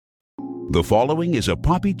The following is a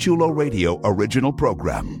Papi Chulo Radio original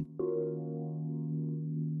program.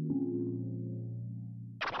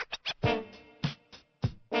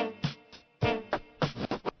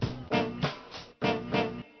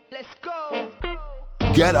 Let's go.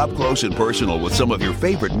 Get up close and personal with some of your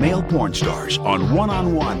favorite male porn stars on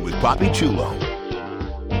One-on-One with Papi Chulo.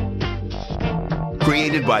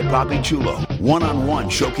 Created by Papi Chulo, One-on-One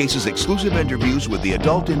showcases exclusive interviews with the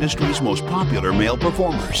adult industry's most popular male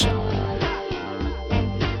performers.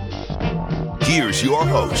 Here's your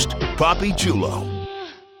host, Papi Chulo.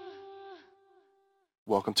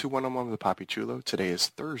 Welcome to One-on-One with Papi Chulo. Today is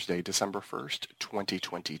Thursday, December 1st,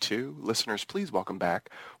 2022. Listeners, please welcome back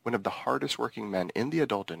one of the hardest working men in the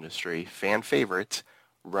adult industry, fan favorite,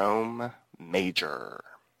 Rome Major.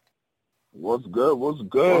 What's good? What's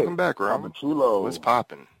good? Welcome back, Rome. Papi Chulo. What's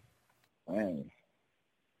poppin'?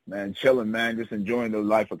 Man, chilling, man. Just enjoying the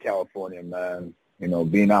life of California, man. You know,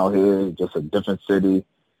 being out here, just a different city,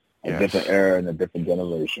 a different era, and a different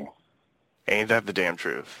generation. Ain't that the damn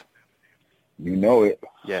truth? You know it.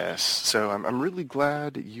 Yes. So I'm really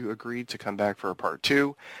glad you agreed to come back for a part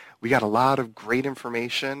two. We got a lot of great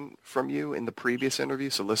information from you in the previous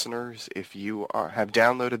interview. So listeners, if you have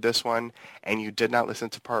downloaded this one and you did not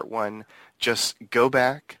listen to part one, just go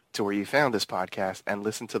back to where you found this podcast and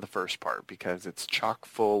listen to the first part because it's chock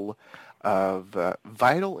full of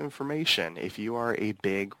vital information if you are a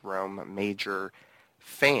big Rome Major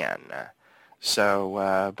fan.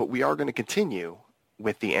 So, but we are going to continue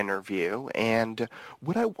with the interview, and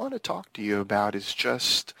what I want to talk to you about is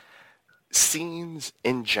just scenes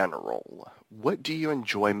in general. What do you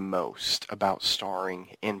enjoy most about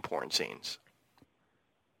starring in porn scenes?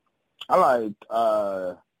 I like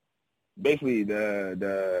basically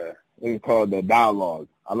the what is called the dialogue.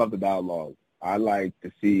 I love the dialogue. I like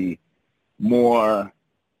to see more.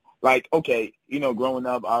 Like, okay, you know, growing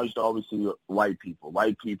up, I used to always see white people.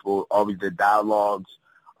 White people always did dialogues.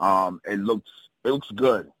 It looks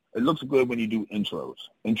good. It looks good when you do intros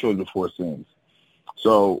before scenes.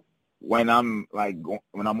 So when I'm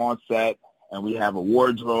on set and we have a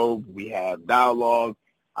wardrobe, we have dialogue,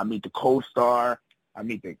 I meet the co-star, I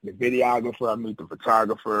meet the videographer, I meet the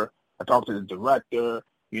photographer, I talk to the director.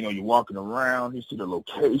 You know, you're walking around, you see the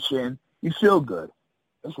location, you feel good.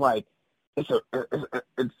 It's like it's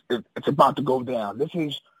about to go down. This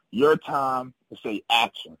is your time to say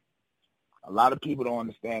action. A lot of people don't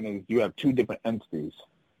understand is you have two different entities.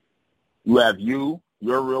 You have you're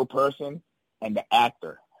a real person, and the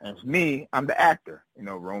actor. And for me, I'm the actor, you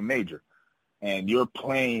know, Rome Major. And you're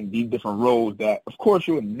playing these different roles that, of course,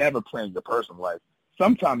 you would never play in your personal life.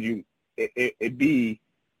 Sometimes the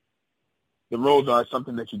roles are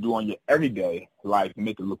something that you do on your everyday life to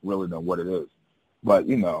make it look realer than what it is. But,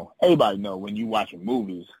 you know, everybody know when you watching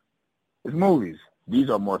movies, it's movies. These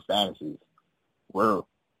are more fantasies. Where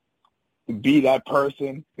to be that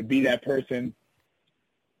person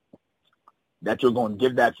that you're going to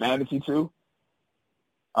give that fantasy to,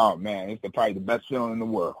 oh, man, it's probably the best feeling in the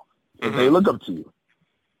world. Because they look up to you,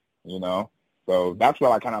 you know? So that's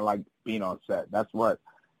what I kind of like being on set. That's what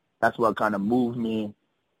kind of moved me,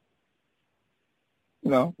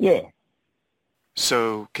 you know, yeah.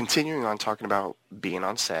 So continuing on talking about being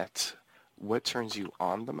on set, what turns you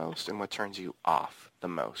on the most and what turns you off the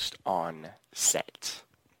most on set?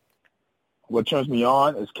 What turns me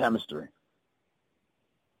on is chemistry.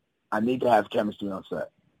 I need to have chemistry on set.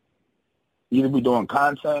 Either we're doing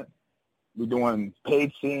content, we're doing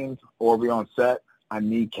paid scenes, or we're on set, I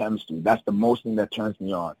need chemistry. That's the most thing that turns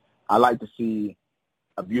me on. I like to see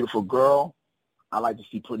a beautiful girl. I like to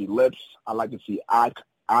see pretty lips. I like to see eye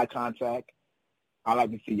contact. I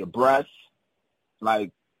like to see your breasts.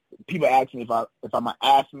 Like, people ask me if I'm an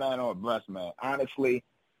ass man or a breast man. Honestly,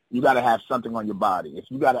 you got to have something on your body. If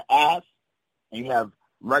you got an ass and you have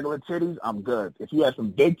regular titties, I'm good. If you have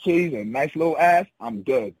some big titties and a nice little ass, I'm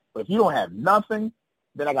good. But if you don't have nothing,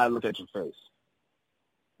 then I got to look at your face.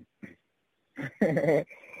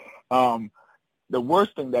 The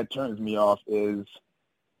worst thing that turns me off is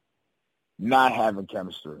not having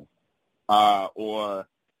chemistry, or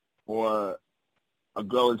a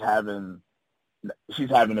girl is having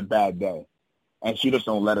a bad day, and she just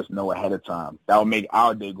don't let us know ahead of time. That will make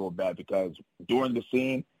our day go bad because during the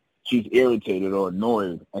scene, she's irritated or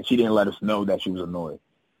annoyed, and she didn't let us know that she was annoyed.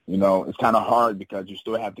 You know, it's kind of hard because you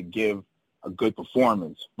still have to give a good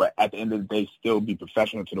performance, but at the end of the day, still be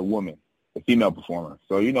professional to the woman, the female performer.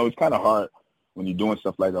 So, you know, it's kind of hard when you're doing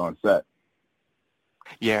stuff like that on set.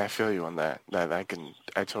 Yeah, I feel you on that. I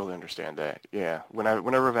totally understand that. Yeah,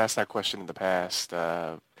 whenever I've asked that question in the past,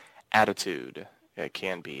 attitude, it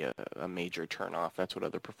can be a major turnoff. That's what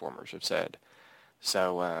other performers have said.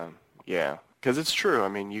 So Yeah, because it's true. I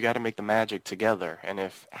mean, you got to make the magic together. And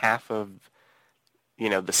if half of,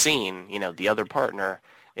 the scene, the other partner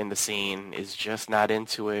in the scene is just not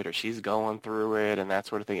into it or she's going through it and that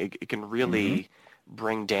sort of thing, it can Hmm. really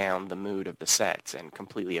bring down the mood of the set and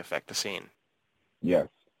completely affect the scene. Yes.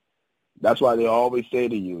 That's why they always say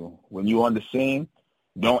to you, when you're on the scene,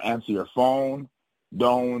 don't answer your phone.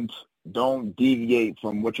 Don't don't deviate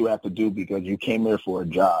from what you have to do because you came here for a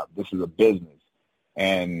job. This is a business.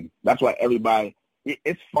 And that's why everybody,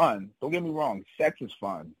 it's fun. Don't get me wrong. Sex is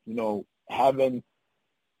fun. Having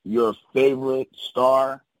your favorite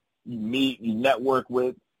star you meet, you network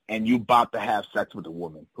with, and you about to have sex with a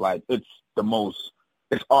woman. Like, it's art.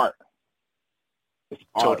 It's art.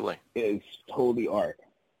 Totally. It's totally art.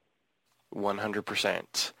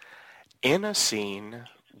 100%. In a scene,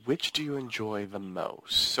 which do you enjoy the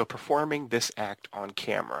most? So performing this act on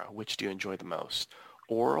camera, which do you enjoy the most?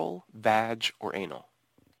 Oral, vag, or anal?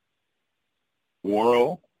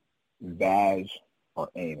 Oral, vag, or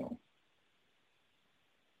anal?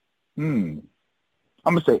 I'm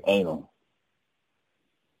going to say anal.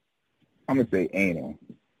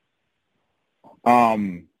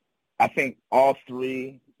 I think all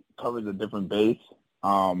three covers a different base.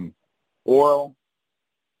 Oral,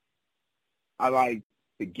 I like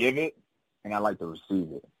to give it, and I like to receive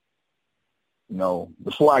it.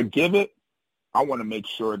 Before I give it, I want to make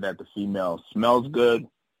sure that the female smells good,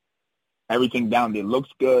 everything down there looks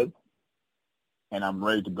good, and I'm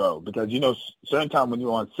ready to go. Because, certain time when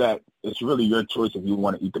you're on set, it's really your choice if you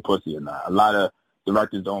want to eat the pussy or not. A lot of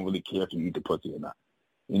directors don't really care if you eat the pussy or not.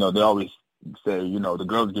 They always say, the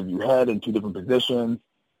girls give you head in two different positions,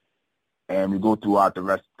 and we go doing the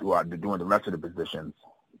rest of the positions.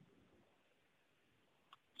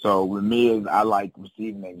 So with me, I like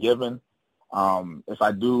receiving and giving. If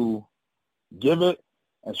I do give it,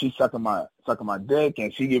 and she's sucking my dick,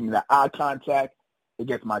 and she gives me the eye contact, it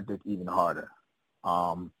gets my dick even harder.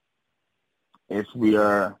 If we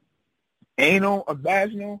are anal or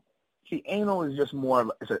vaginal, see, anal is just more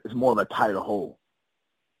of a tighter hole.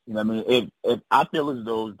 You know what I mean? If I feel as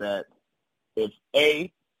though that if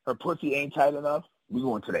her pussy ain't tight enough, we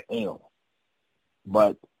go into the anal.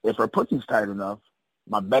 But if her pussy's tight enough,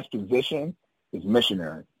 my best position is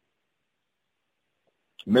missionary.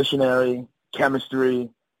 Missionary, chemistry.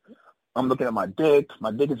 I'm looking at my dick.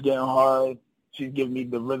 My dick is getting hard. She's giving me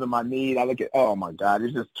the rhythm I need. I look at, oh, my God,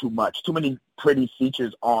 it's just too much. Too many pretty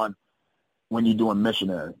features on when you're doing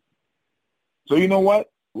missionary. So you know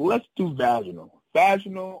what? Let's do vaginal.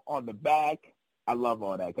 Vaginal on the back. I love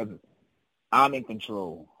all that because I'm in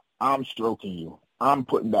control. I'm stroking you. I'm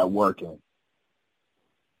putting that work in.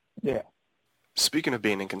 Yeah. Speaking of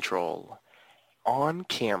being in control, on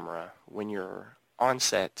camera, when you're on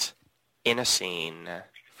set, in a scene,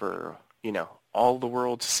 for, all the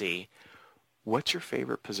world to see, what's your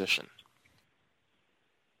favorite position?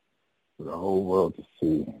 For the whole world to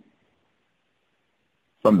see.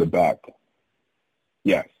 From the back.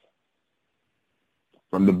 Yes.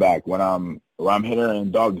 From the back. When I'm hitting her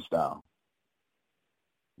in doggy style.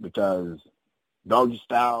 Because doggy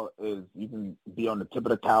style is you can be on the tip of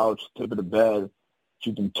the couch, tip of the bed.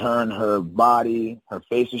 She can turn her body. Her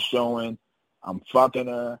face is showing. I'm fucking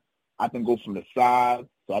her. I can go from the side.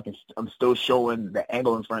 So I'm still showing the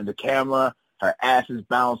angle in front of the camera. Her ass is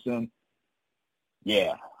bouncing.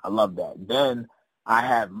 Yeah, I love that. Then I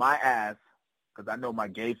have my ass, because I know my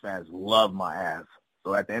gay fans love my ass.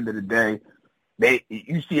 So at the end of the day,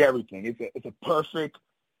 you see everything. It's a perfect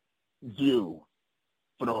view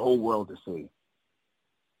for the whole world to see.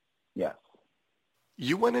 Yes.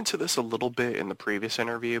 You went into this a little bit in the previous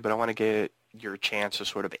interview, but I want to get your chance to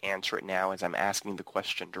sort of answer it now as I'm asking the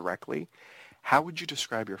question directly. How would you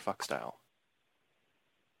describe your fuck style?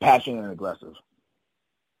 Passionate and aggressive.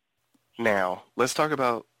 Now, let's talk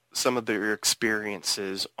about some of your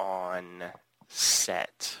experiences on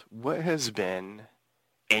set. What has been,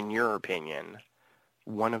 in your opinion,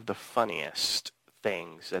 one of the funniest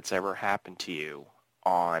things that's ever happened to you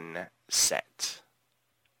on set?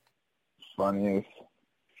 Funniest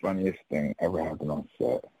thing ever happened on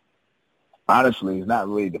set. Honestly, it's not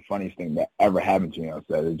really the funniest thing that ever happened to me on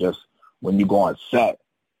set. It's just when you go on set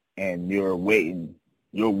and you're waiting,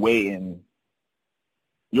 you're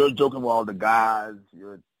joking with all the guys,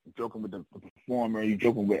 you're joking with the performer, you're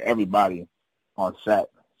joking with everybody on set.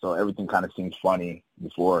 So everything kind of seems funny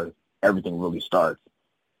before everything really starts.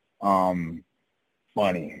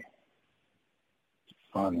 Funny.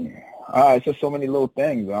 It's just so many little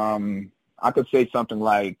things. I could say something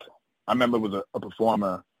like, I remember it was a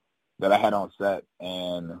performer that I had on set,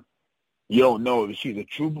 and you don't know if she's a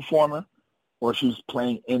true performer or she was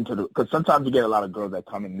playing into the, because sometimes you get a lot of girls that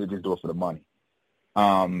come in and they just do it for the money.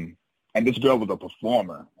 And this girl was a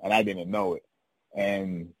performer, and I didn't know it.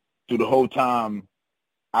 And through the whole time,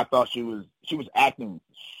 I thought she was acting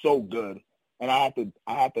so good. And I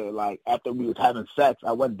had to like, after we was having sex,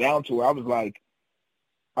 I went down to her. I was like,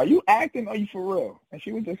 "Are you acting? Or are you for real?" And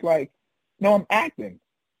she was just like, "No, I'm acting."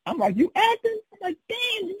 I'm like, "You acting?" I'm like,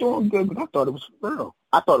 "Damn, you're doing good." Because I thought it was real.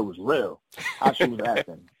 I thought it was real how she was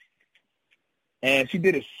acting. And she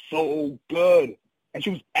did it so good. And she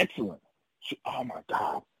was excellent. Oh, my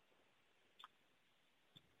God.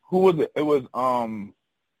 Who was it? It was,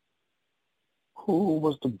 who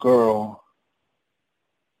was the girl?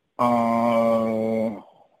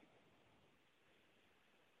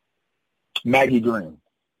 Maggie Green.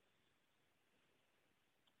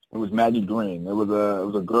 It was Maggie Green. It was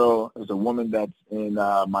a girl. It was a woman that's in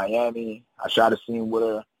Miami. I shot a scene with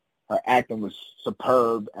her. Her acting was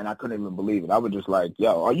superb, and I couldn't even believe it. I was just like,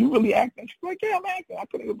 "Yo, are you really acting?" She was like, "Yeah, I'm acting." I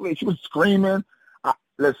couldn't even believe it. She was screaming.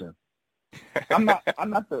 Listen, I'm not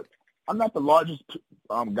the largest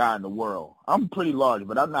guy in the world. I'm pretty large,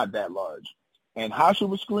 but I'm not that large. And how she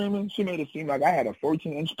was screaming, she made it seem like I had a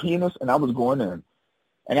 14-inch penis, and I was going in.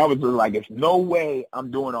 And I was just like, "There's no way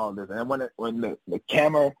I'm doing all this." And then when the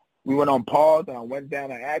camera, we went on pause, and I went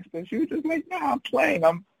down and asked her, she was just like, "Nah, I'm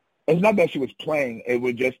playing." It's not that she was playing. It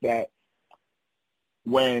was just that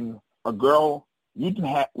when a girl,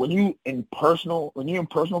 when you're in personal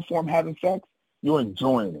form having sex, you're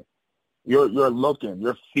enjoying it. You're looking,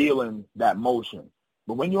 you're feeling that motion.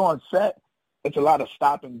 But when you're on set, it's a lot of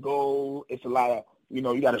stop and go. It's a lot of,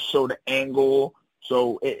 you got to show the angle.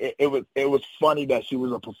 So it was funny that she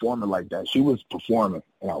was a performer like that. She was performing,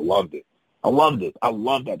 and I loved it. I love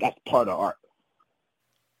that. That's part of art.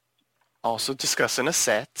 Also discussing a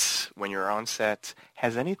set, when you're on set,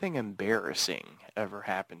 has anything embarrassing ever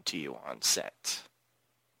happened to you on set?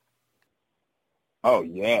 Oh,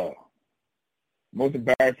 yeah. Most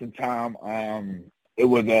embarrassing time, it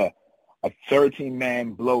was a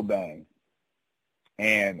 13-man blow bang.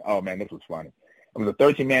 And, oh, man, this was funny. It was a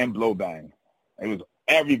 13-man blow bang. It was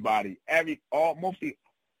everybody, mostly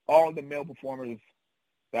all the male performers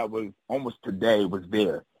that was almost today was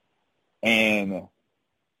there. And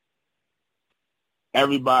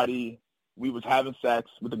everybody, we was having sex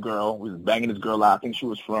with the girl. We was banging this girl out. I think she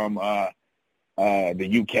was from the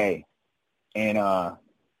UK. And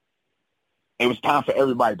it was time for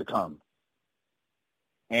everybody to come.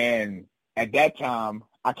 And at that time,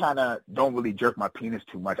 I kind of don't really jerk my penis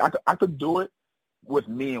too much. I could do it with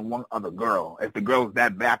me and one other girl. If the girl was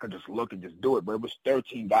that bad, I could just look and just do it. But it was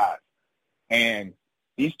 13 guys. And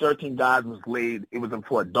these 13 guys was laid. It was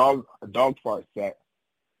for a dog fart set.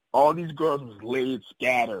 All these girls was laid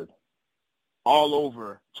scattered all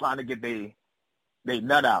over trying to get they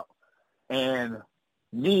nut out. And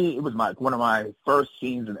me, it was one of my first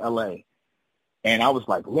scenes in L.A. And I was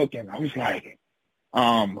like looking. I was like,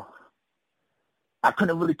 I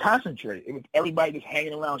couldn't really concentrate. It was everybody just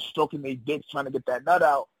hanging around, stroking their dicks, trying to get that nut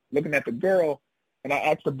out, looking at the girl. And I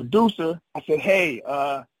asked the producer, I said, hey,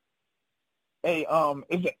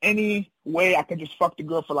 is there any way I could just fuck the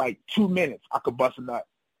girl for like 2 minutes? I could bust a nut.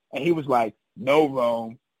 And he was like, "No,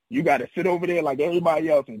 Rome, you got to sit over there like everybody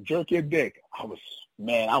else and jerk your dick." How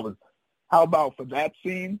about for that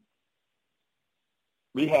scene?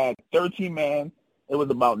 We had 13 men. It was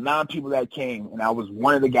about 9 people that came, and I was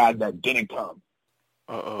one of the guys that didn't come.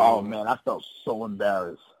 Uh-oh. Oh, man, I felt so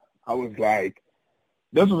embarrassed. I was like,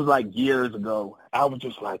 this was like years ago. I was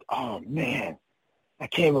just like, oh, man, I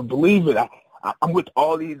can't even believe it. I'm with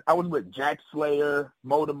all these. I was with Jack Slayer,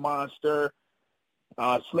 Motor Monster,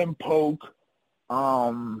 Slim Poke,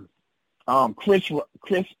 Chris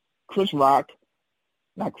Rock,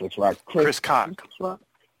 not Chris Rock, Chris Cox.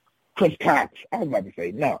 Chris Cox. I was about to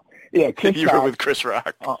say no. Yeah, Chris you Cox. were with Chris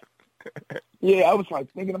Rock. Yeah, I was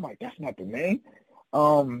like thinking, I'm like, that's not the name.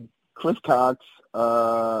 Chris Cox,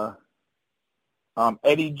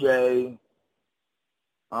 Eddie J.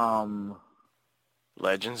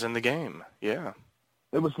 Legends in the game. Yeah.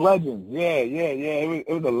 It was legends. Yeah. It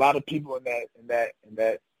was a lot of people in that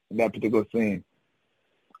particular scene.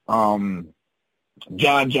 John.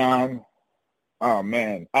 Oh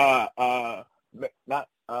man.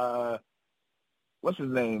 What's his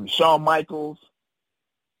name? Shawn Michaels.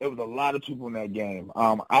 There was a lot of people in that game.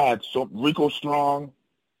 I had Rico Strong,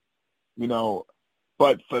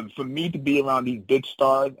 but for me to be around these big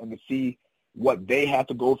stars and to see what they have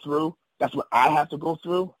to go through, that's what I have to go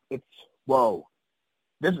through. It's whoa.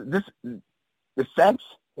 The sex,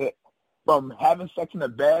 from having sex in the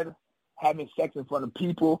bed, having sex in front of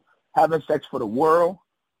people, having sex for the world,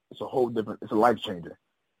 it's a life changer.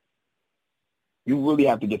 You really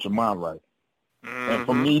have to get your mind right. And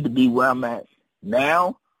for Mm-hmm. me to be where I'm at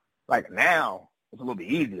now, like now, it's a little bit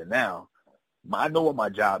easier now. I know what my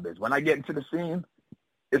job is. When I get into the scene,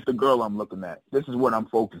 it's the girl I'm looking at. This is what I'm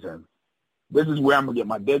focusing. This is where I'm going to get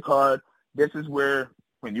my dick hard. This is where,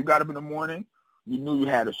 when you got up in the morning, you knew you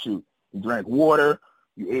had to shoot. You drank water.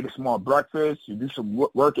 You ate a small breakfast. You do some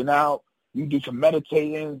working out. You do some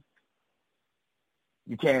meditating.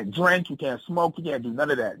 You can't drink. You can't smoke. You can't do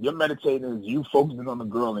none of that. Your meditating is you focusing on the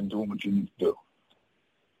girl and doing what you need to do.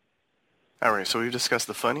 All right, so we've discussed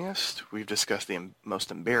the funniest. We've discussed the most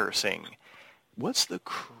embarrassing. What's the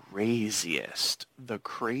craziest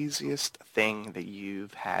thing that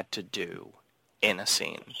you've had to do in a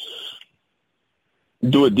scene?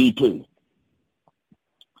 Do a DP.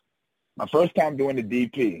 My first time doing the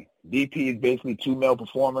DP. DP is basically two male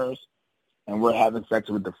performers, and we're having sex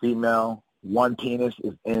with the female. One penis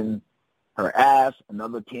is in her ass,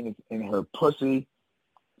 another penis in her pussy,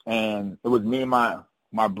 and it was me and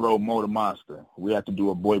my bro, Mo the Monster. We had to do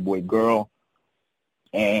a boy-girl,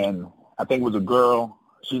 and I think it was a girl.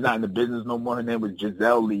 She's not in the business no more. Her name was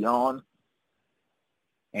Giselle Leon,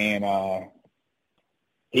 and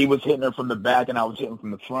he was hitting her from the back, and I was hitting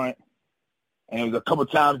from the front. And it was a couple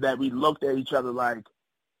times that we looked at each other like,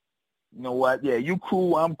 you know what? Yeah, you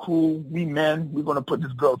cool, I'm cool. We men, we're going to put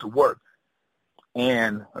this girl to work.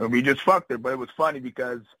 And we just fucked her. But it was funny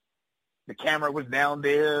because the camera was down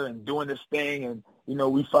there and doing this thing, and, you know,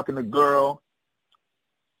 we fucking the girl.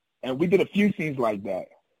 And we did a few scenes like that.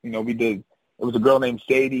 You know, it was a girl named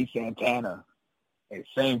Sadie Santana. And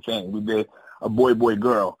same thing. We did a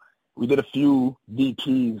boy-girl. We did a few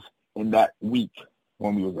DPs in that week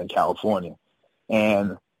when we was in California.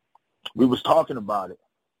 And we was talking about it.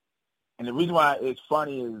 And the reason why it's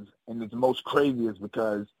funny is, and it's most crazy, is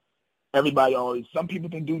because some people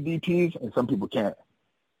can do DPs and some people can't.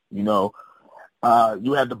 You know,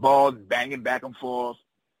 you have the balls banging back and forth.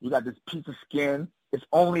 You got this piece of skin. It's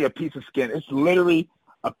only a piece of skin. It's literally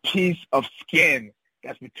a piece of skin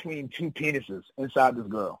that's between two penises inside this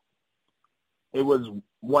girl. It was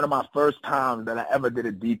one of my first times that I ever did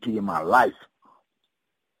a DP in my life.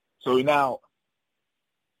 So now,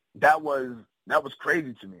 that was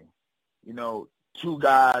crazy to me. You know, two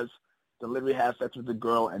guys to literally have sex with the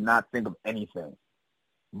girl and not think of anything.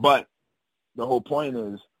 But the whole point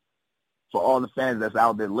is, for all the fans that's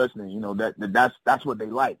out there listening, you know, that's what they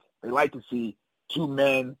like. They like to see two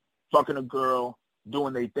men fucking a girl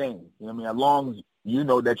doing their thing. You know what I mean? As long as you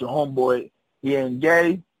know that your homeboy, he ain't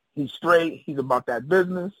gay, he's straight, he's about that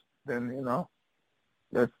business, then, you know,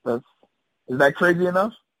 is that crazy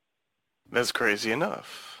enough? That's crazy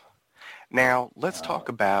enough. Now, let's talk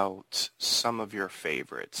about some of your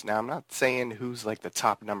favorites. Now, I'm not saying who's like the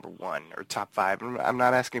top number one or top five. I'm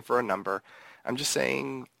not asking for a number. I'm just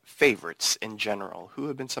saying favorites in general. Who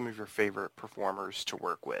have been some of your favorite performers to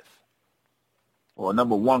work with? Well,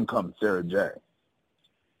 number one comes Sarah J.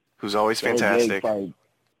 Who's always Sarah fantastic.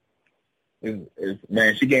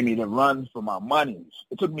 Man, she gave me the run for my money.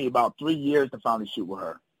 It took me about 3 years to finally shoot with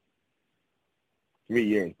her. 3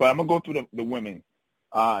 years. But I'm going to go through the women.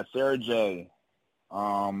 Sarah J.,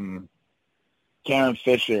 Karen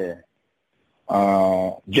Fisher,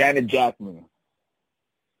 Janet Jackman,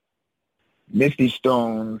 Misty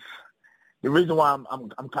Stones. The reason why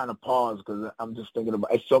I'm kind of paused because I'm just thinking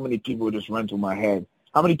about so many people just run through my head.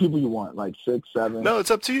 How many people you want? Like 6, 7? No,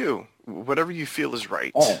 it's up to you. Whatever you feel is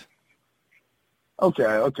right. Oh.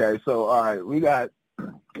 Okay. So all right, we got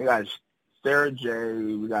Sarah J.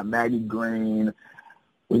 We got Maggie Green.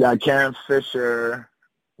 We got Karen Fisher.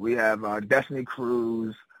 We have Destiny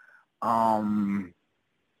Cruz. Go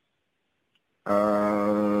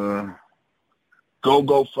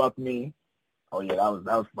Fuck Me. Oh yeah, that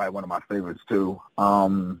was probably one of my favorites too.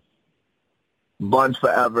 Buns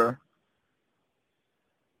Forever.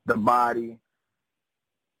 The Body.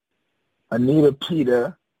 Anita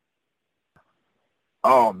Peter.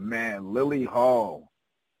 Oh man, Lily Hall.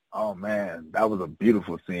 Oh man, that was a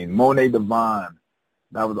beautiful scene. Monet Devine.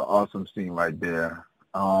 That was an awesome scene right there.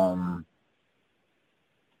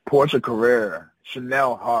 Portia Carrere,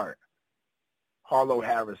 Chanel Hart, Harlow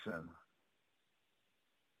Harrison,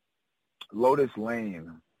 Lotus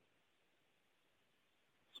Lane,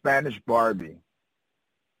 Spanish Barbie,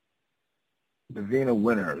 Davina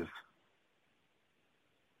Winters,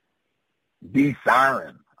 D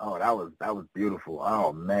Siren. Oh, that was beautiful.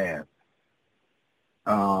 Oh man.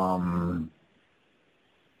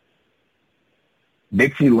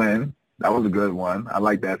 Dixie Lynn. That was a good one. I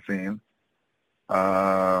like that scene.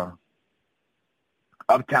 Uptown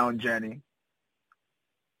Jenny.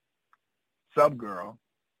 Subgirl.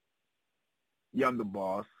 Young the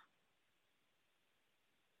Boss.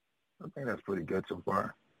 I think that's pretty good so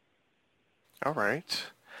far. All right.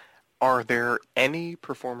 Are there any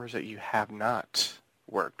performers that you have not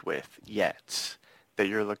worked with yet that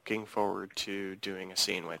you're looking forward to doing a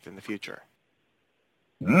scene with in the future?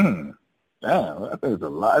 Damn, I think it's a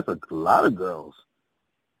lot. It's a lot of girls.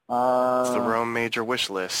 It's the Rome Major wish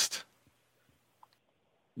list.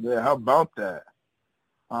 Yeah, how about that?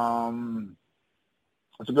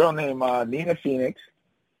 It's a girl named Nina Phoenix.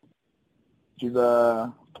 She's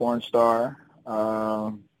a porn star.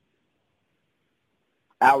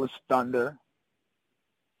 Alice Thunder,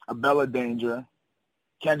 Abella Danger,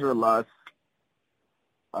 Kendra Lust.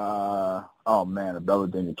 Abella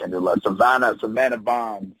Danger, Kendra Lust. Savannah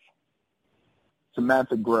Bonds,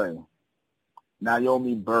 Samantha Gray,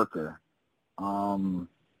 Naomi Burker,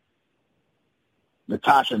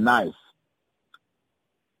 Natasha Nice,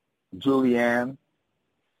 Julianne,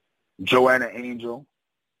 Joanna Angel,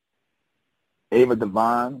 Ava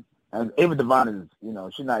Devine. And Ava Devine is,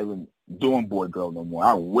 she's not even doing boy girl no more.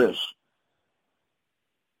 I wish.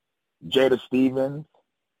 Jada Stevens,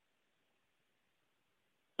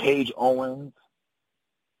 Paige Owens,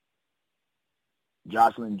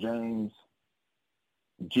 Jocelyn James,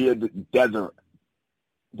 Gia Dezoa.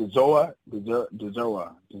 I don't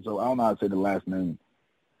know how to say the last name.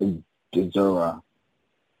 Dezoa.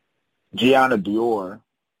 Gianna Dior.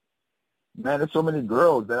 Man, there's so many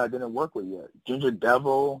girls that I didn't work with yet. Ginger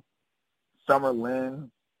Devil, Summer Lynn.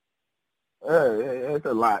 It's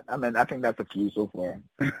a lot. I mean, I think that's a few so far.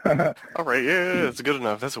 All right, yeah, that's good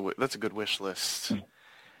enough. That's a good wish list.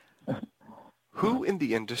 Who in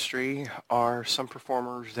the industry are some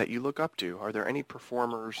performers that you look up to? Are there any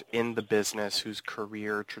performers in the business whose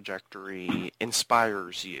career trajectory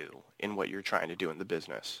inspires you in what you're trying to do in the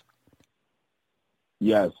business?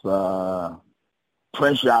 Yes,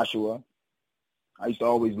 Prince Joshua. I used to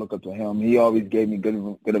always look up to him. He always gave me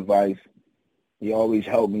good advice. He always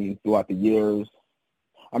helped me throughout the years.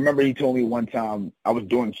 I remember he told me one time I was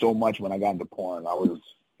doing so much when I got into porn. I was,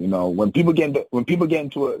 when people get into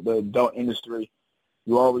the adult industry,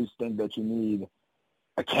 you always think that you need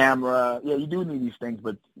a camera. Yeah, you do need these things,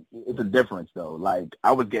 but it's a difference though. Like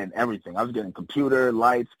I was getting everything. I was getting computer,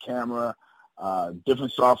 lights, camera,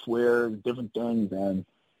 different softwares, different things, and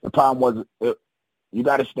the problem was you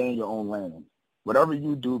got to stay in your own lane. Whatever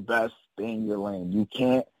you do best, stay in your lane. You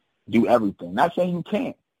can't do everything. Not saying you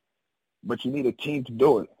can't, but you need a team to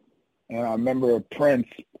do it. And I remember Prince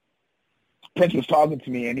was talking to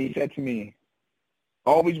me, and he said to me,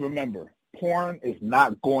 always remember, porn is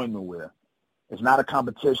not going nowhere. It's not a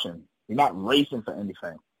competition. You're not racing for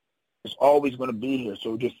anything. It's always going to be here.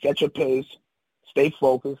 So just set your pace, stay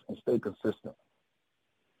focused, and stay consistent.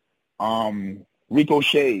 Rico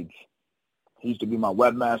Shades, he used to be my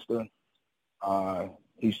webmaster.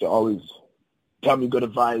 He used to always tell me good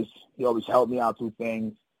advice. He always helped me out through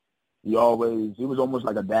things. He was almost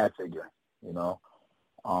like a dad figure,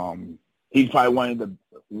 He's probably one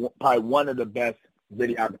of the best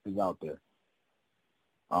videographers out there.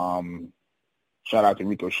 Shout out to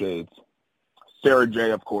Rico Shades. Sarah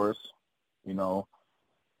J, of course,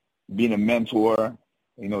 being a mentor,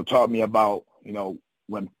 taught me about,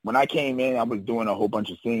 when I came in, I was doing a whole bunch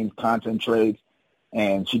of scenes, content trades,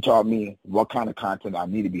 and she taught me what kind of content I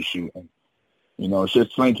need to be shooting. She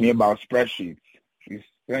explained to me about spreadsheets. She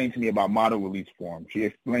explained to me about model release forms. She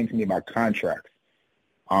explained to me about contracts.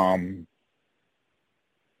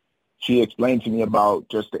 She explained to me about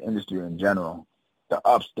just the industry in general, the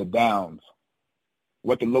ups, the downs,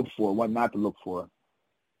 what to look for, what not to look for.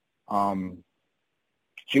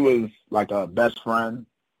 She was like a best friend,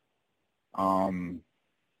 a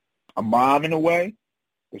mom in a way,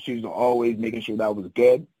 but she was always making sure that I was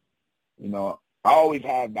good. I always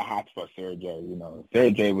had the hots for Sarah J. Sarah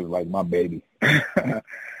J was like my baby.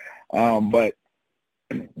 But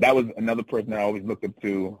that was another person I always looked up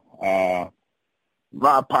to.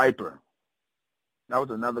 Rob Piper. That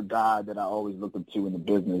was another guy that I always looked up to in the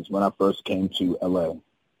business when I first came to LA.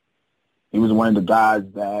 He was one of the guys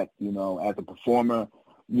that, as a performer,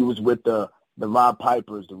 you was with the Rob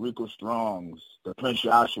Pipers, the Rico Strongs, the Prince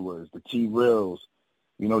Joshuas, the T Reals.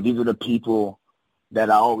 These are the people that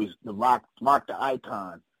I always, the Rock the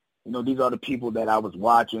Icon. These are the people that I was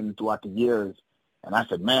watching throughout the years. And I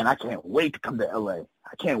said, man, I can't wait to come to LA.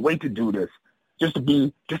 I can't wait to do this. Just to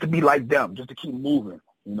be like them, just to keep moving,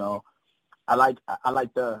 I like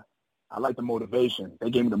the motivation. They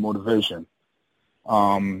gave me the motivation.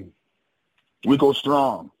 Rico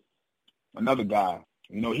Strong, another guy.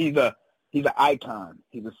 He's an icon.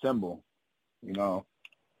 He's a symbol. He's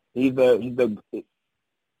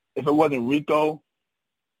if it wasn't Rico,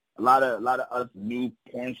 a lot of us new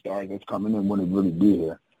porn stars that's coming in wouldn't really be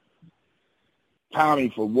here. Tommy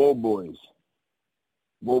for Woe Boys,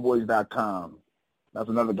 WoeBoys.com. That's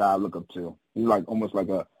another guy I look up to. He's like almost like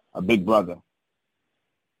a big brother.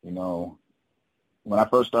 You know, when I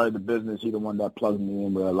first started the business, he's the one that plugged me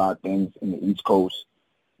in with a lot of things in the East Coast.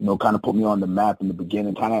 You know, kind of put me on the map in the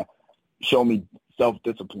beginning, kind of showed me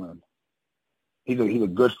self-discipline. He's a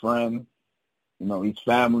good friend. You know, he's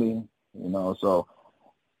family. You know, so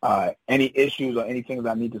any issues or anything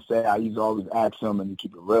that I need to say, I used to always ask him, and he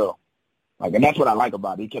keep it real. Like, and that's what I like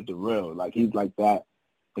about it. He kept it real. Like, he's like that.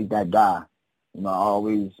 He's that guy. You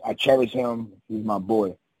know, I cherish him. He's my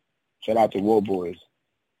boy. Shout out to Woe Boys.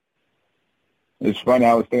 It's funny,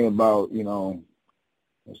 I was thinking about, you know,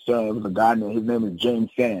 it was a guy named, his name is James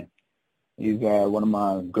Sand. He's one of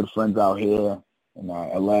my good friends out here in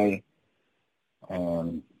L.A.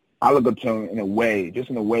 And I look up to him in a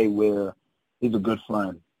way where he's a good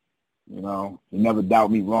friend. You know, he never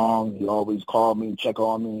doubt me wrong. He always called me, check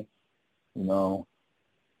on me. You know,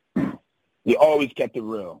 he always kept it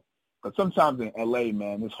real. Because sometimes in L.A.,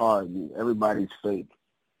 man, it's hard. Everybody's fake.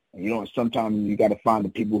 And, you know, sometimes you got to find the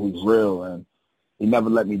people who's real. And he never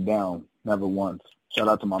let me down, never once. Shout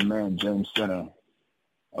out to my man, James Center.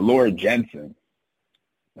 Laura Jensen.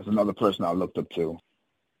 That's another person I looked up to.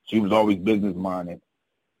 She was always business-minded.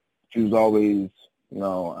 She was always, you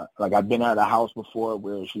know, like I've been at a house before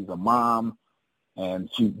where she's a mom, and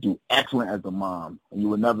she'd do excellent as a mom. And you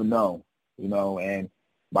would never know, you know, and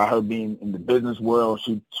by her being in the business world,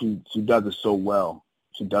 she does it so well.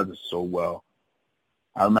 She does it so well.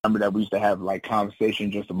 I remember that we used to have, like,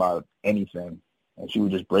 conversations just about anything, and she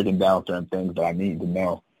was just breaking down certain things that I needed to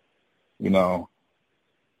know, you know.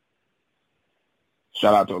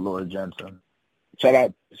 Shout out to Laura Jensen. Shout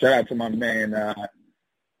out to my man,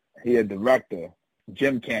 he a director,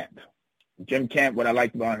 Jim Camp. Jim Camp, what I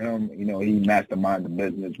liked about him, you know, he masterminded the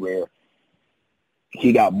business where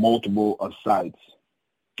he got multiple of sites,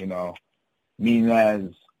 you know, meaning as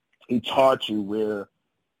he taught you where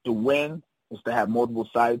to win is to have multiple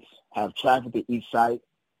sites, have traffic at each site.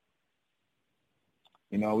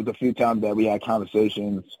 You know, it was a few times that we had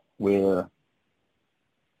conversations where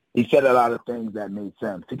he said a lot of things that made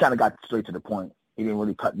sense. He kind of got straight to the point. He didn't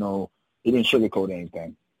really he didn't sugarcoat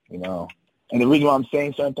anything, you know. And the reason why I'm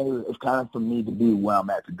saying certain things is kind of for me to be where I'm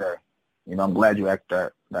at today. You know, I'm glad you asked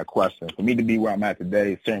that question. For me to be where I'm at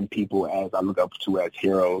today, certain people as I look up to as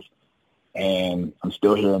heroes, and I'm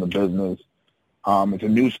still here in the business. It's a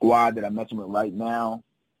new squad that I'm messing with right now.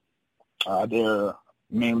 They're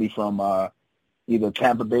mainly from either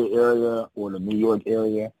Tampa Bay area or the New York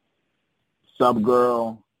area.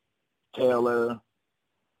 Subgirl, Taylor,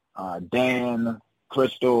 Dan,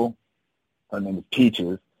 Crystal, her name is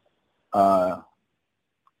Peaches.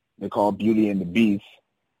 They call Beauty and the Beast.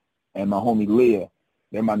 And my homie Leah,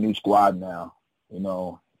 they're my new squad now. You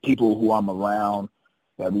know, people who I'm around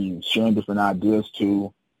that we sharing different ideas to,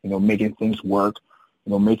 you know, making things work,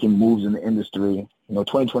 you know, making moves in the industry. You know,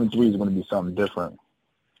 2023 is going to be something different.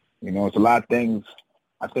 You know, it's a lot of things.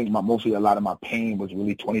 I think mostly a lot of my pain was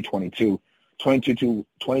really 2022.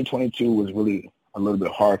 2022 was really a little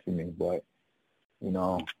bit hard for me, but, you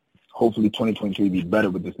know, hopefully 2023 will be better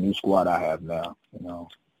with this new squad I have now, you know.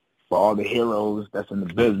 For all the heroes that's in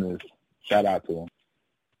the business, shout out to them.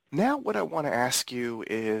 Now what I want to ask you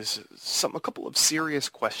is a couple of serious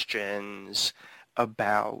questions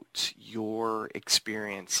about your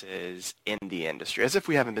experiences in the industry. As if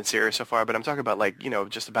we haven't been serious so far, but I'm talking about, like, you know,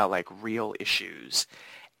 just about like real issues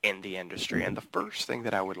in the industry. And the first thing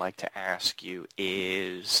that I would like to ask you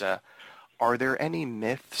is, are there any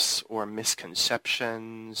myths or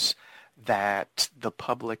misconceptions that the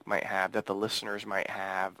public might have, that the listeners might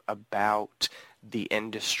have about the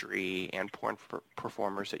industry and porn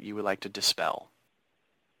performers that you would like to dispel?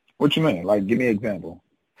 What you mean? Like, give me an example.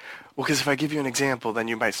 Well, because if I give you an example, then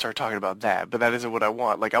you might start talking about that, but that isn't what I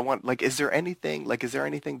want. Like, is there anything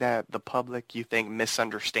that the public you think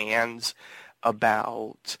misunderstands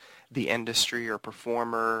about the industry or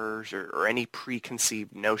performers, or any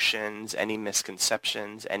preconceived notions, any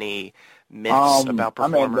misconceptions, any myths about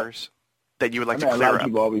performers that you would like to clear up? A lot of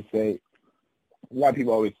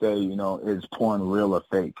people always say, you know, is porn real or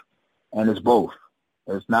fake? And it's both.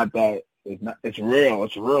 It's real.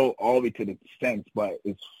 It's real all the way to the sense, but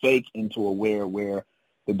it's fake into a where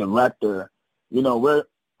the director, you know,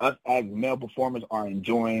 us as male performers are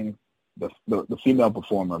enjoying the female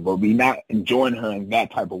performer, but we're not enjoying her in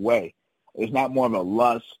that type of way. It's not more of a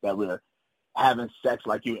lust that we're having sex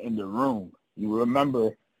like you're in the room. You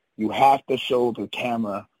remember, you have to show the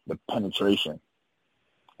camera the penetration.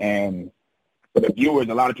 And for the viewers,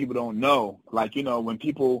 a lot of people don't know. Like, you know, when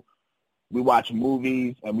we watch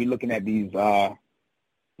movies and we're looking at these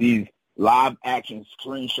live action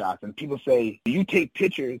screenshots. And people say, do you take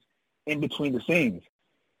pictures in between the scenes?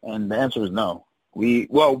 And the answer is no. We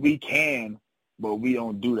can, but we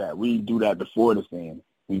don't do that. We do that before the scene.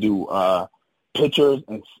 We do pictures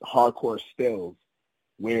and hardcore stills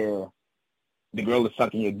where the girl is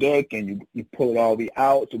sucking your dick and you pull it all the way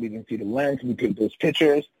out so we can see the lens. We take those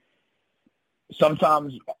pictures.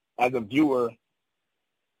 Sometimes as a viewer,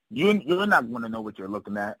 you're not going to know what you're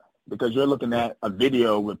looking at because you're looking at a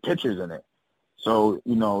video with pictures in it. So,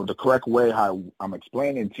 the correct way how I'm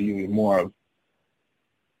explaining to you is more of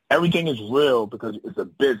everything is real because it's a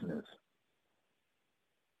business.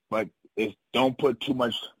 But don't put too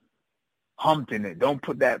much hump in it. Don't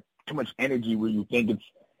put that too much energy where you think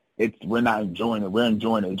we're not enjoying it. We're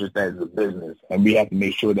enjoying it just as a business, and we have to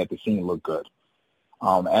make sure that the scene look good.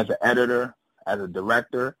 As an editor, as a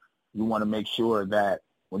director, you want to make sure that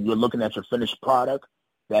when you're looking at your finished product,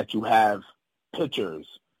 that you have pictures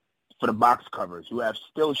for the box covers. You have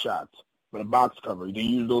still shots for the box cover. You can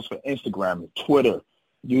use those for Instagram, Twitter,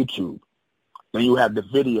 YouTube. Then you have the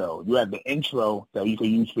video. You have the intro that you can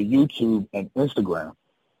use for YouTube and Instagram.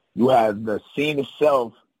 You have the scene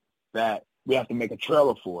itself that we have to make a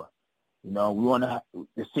trailer for. We want to.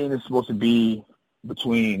 The scene is supposed to be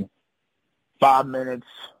between 5 minutes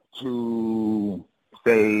to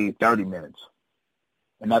say 30 minutes,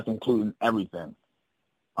 and that's including everything.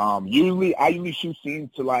 I usually shoot scenes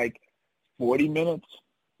to like 40 minutes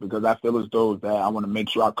because I feel as though that I want to make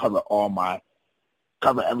sure I cover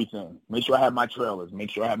everything. Make sure I have my trailers. Make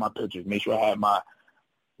sure I have my pictures. Make sure I have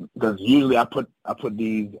because usually I put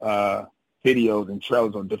these videos and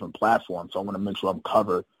trailers on different platforms, so I want to make sure I'm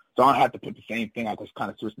covered. So I don't have to put the same thing. I just kind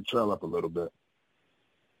of switch the trailer up a little bit.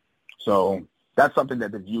 So that's something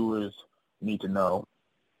that the viewers need to know.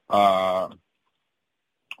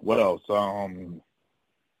 What else?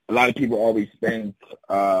 A lot of people always think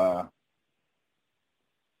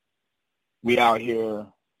we out here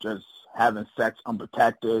just having sex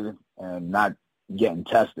unprotected and not getting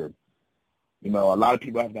tested. A lot of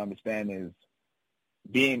people have to understand is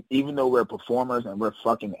even though we're performers and we're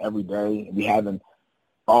fucking every day, and we having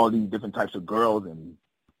all these different types of girls and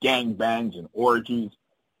gangbangs and orgies,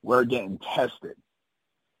 we're getting tested.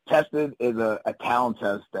 Tested is a talent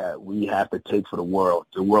test that we have to take for the world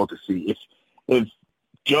to see. If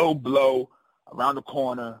Joe Blow around the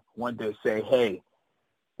corner one day say, hey,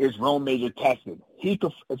 is Rome Major tested?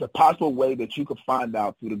 It's a possible way that you could find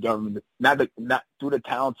out through the government, not through the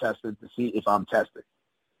talent tester to see if I'm tested.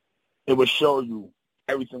 It will show you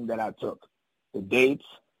everything that I took. The dates,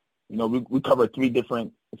 we cover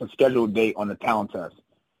it's a scheduled date on the talent test.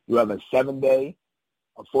 You have a 7-day,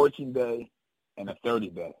 a 14-day, and a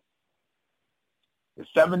 30-day. The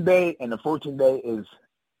 7-day and the 14-day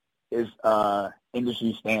is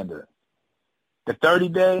industry standard. The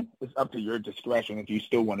 30-day is up to your discretion if you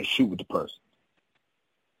still want to shoot with the person.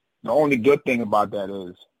 The only good thing about that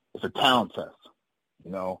is it's a talent test.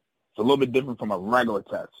 It's a little bit different from a regular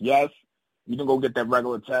test. Yes, you can go get that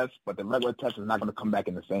regular test, but the regular test is not going to come back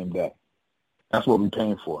in the same day. That's what we're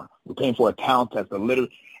paying for. We're paying for a talent test.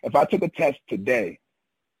 If I took a test today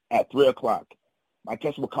at 3 o'clock, my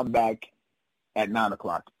test will come back at 9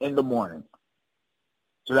 o'clock in the morning.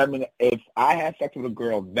 So that means if I had sex with a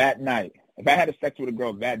girl that night, if I had sex with a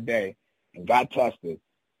girl that day and got tested,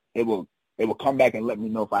 it will come back and let me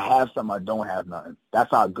know if I have something or don't have nothing. That's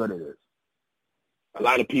how good it is. A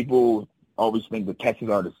lot of people always think the tests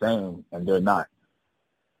are the same, and they're not.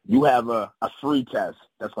 You have a free test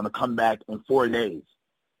that's going to come back in 4 days.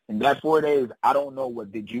 In that 4 days, I don't know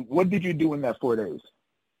what did you do in that 4 days.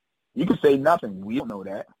 You could say nothing. We don't know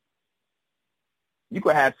that. You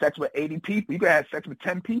could have sex with 80 people. You could have sex with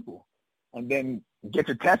 10 people and then get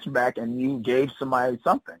your test back and you gave somebody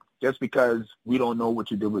something just because we don't know what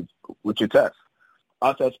you did with your test.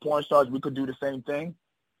 Us as porn stars, we could do the same thing,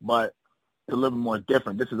 but it's a little more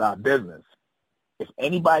different. This is our business. If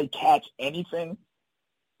anybody catch anything,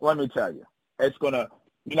 let me tell you, you're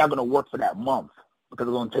not going to work for that month because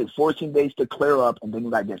it's going to take 14 days to clear up and then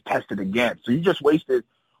you got to get tested again. So you just wasted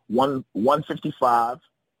 $155.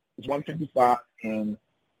 It's $155 and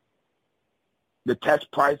the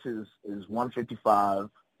test price is $155.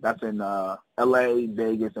 That's in L.A.,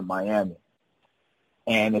 Vegas, and Miami.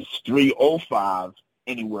 And it's $305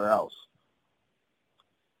 anywhere else.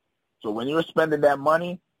 So when you're spending that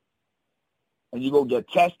money and you go get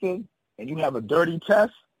tested and you have a dirty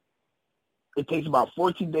test, it takes about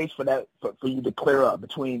 14 days for you to clear up,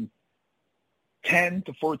 between 10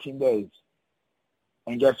 to 14 days.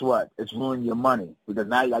 And guess what? It's ruining your money because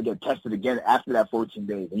now you got to get tested again after that 14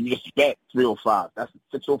 days. And you just spent $305. That's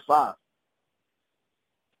 $605.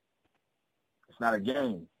 It's not a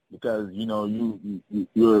game. because, you know,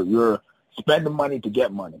 you're spending money to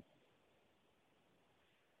get money.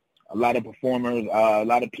 A lot of performers, a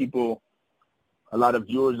lot of people, a lot of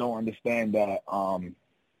viewers don't understand that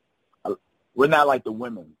we're not like the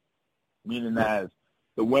women, meaning as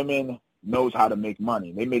the women knows how to make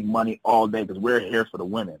money. They make money all day because we're here for the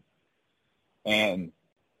women. And,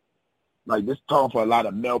 like, this talking for a lot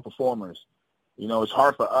of male performers. You know, it's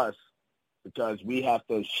hard for us because we have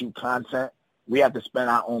to shoot content. We have to spend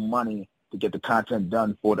our own money to get the content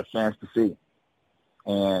done for the fans to see.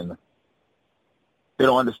 And they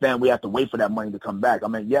don't understand we have to wait for that money to come back. I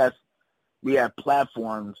mean, yes, we have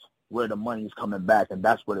platforms where the money is coming back, and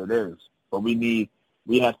that's what it is. But we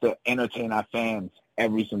have to entertain our fans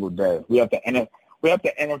every single day. We have to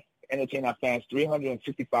entertain our fans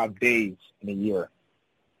 365 days in a year.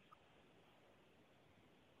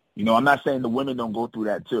 You know, I'm not saying the women don't go through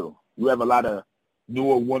that too. You have a lot of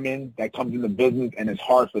newer women that comes in the business, and it's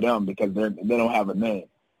hard for them because they don't have a name,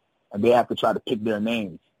 and they have to try to pick their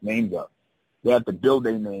names up. They have to build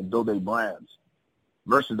their name, build their brands.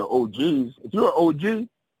 Versus the OGs, if you're an OG,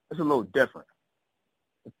 it's a little different.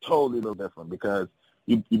 It's totally a little different because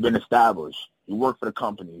you've been established. You work for the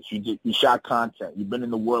companies. You shot content. You've been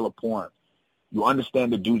in the world of porn. You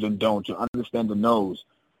understand the do's and don'ts. You understand the no's.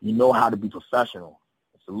 You know how to be professional.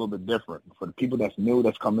 It's a little bit different. For the people that's new,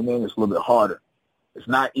 that's coming in, it's a little bit harder. It's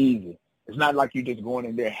not easy. It's not like you're just going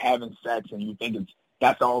in there having sex and you think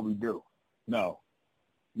that's all we do. No.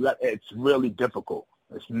 It's really difficult.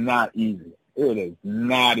 It's not easy. It is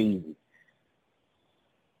not easy.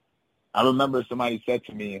 I remember somebody said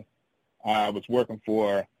to me, I was working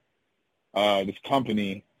for this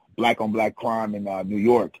company, Black on Black Crime in New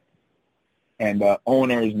York, and the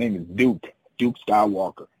owner, his name is Duke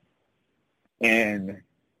Skywalker. And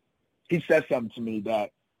he said something to me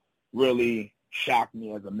that really shocked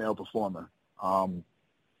me as a male performer. I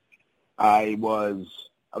was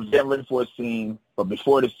getting ready for a scene, but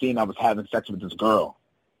before the scene, I was having sex with this girl.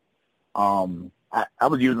 I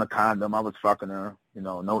was using a condom. I was fucking her, you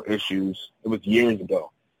know, no issues. It was years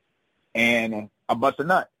ago. And I bust a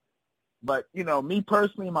nut. But, you know, me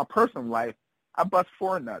personally, in my personal life, I bust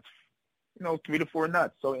 4 nuts, you know, 3 to 4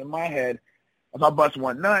 nuts. So in my head, if I bust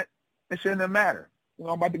 1 nut, it shouldn't matter. You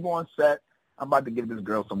know, I'm about to go on set. I'm about to give this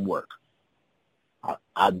girl some work.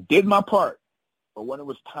 I did my part. But when it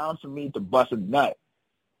was time for me to bust a nut,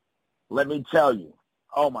 let me tell you,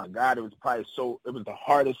 oh, my God, it was the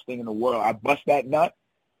hardest thing in the world. I bust that nut,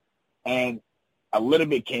 and a little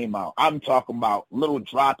bit came out. I'm talking about little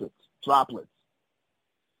droplets.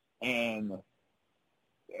 And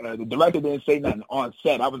the director didn't say nothing on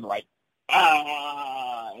set. I was like,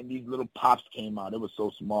 and these little pops came out. It was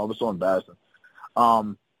so small. It was so embarrassing.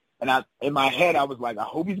 And in my head, I was like, I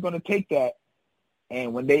hope he's going to take that.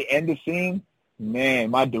 And when they end the scene,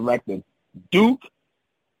 man, my director, Duke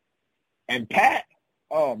and Pat,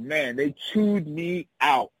 oh, man, they chewed me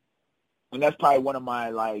out. And that's probably one of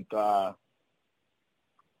my,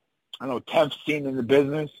 10th scene in the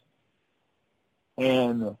business.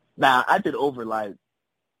 And now I did over,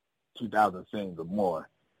 2,000 scenes or more.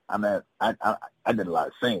 I mean, I did a lot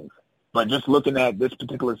of scenes. But just looking at this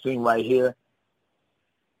particular scene right here,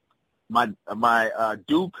 my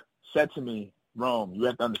Duke said to me, Rome, you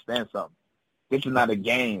have to understand something. This is not a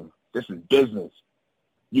game. This is business.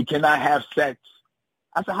 You cannot have sex.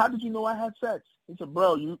 I said, how did you know I had sex? He said,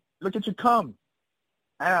 bro, you look at your cum.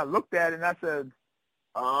 And I looked at it and I said,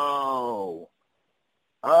 oh,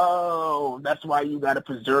 that's why you got to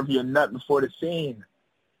preserve your nut before the scene.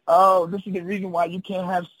 Oh, this is the reason why you can't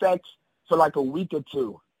have sex for like a week or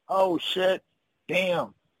two. Oh, shit.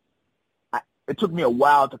 Damn. It took me a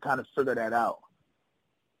while to kind of figure that out.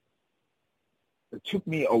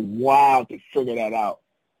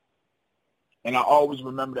 And I always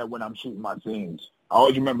remember that when I'm shooting my scenes. I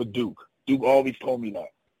always remember Duke. Duke always told me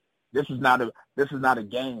that. This is not a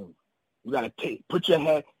game. You gotta take your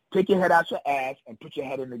head out your ass and put your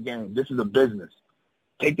head in the game. This is a business.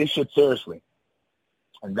 Take this shit seriously.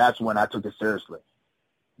 And that's when I took it seriously.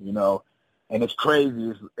 You know, and it's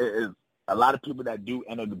crazy. It's a lot of people that do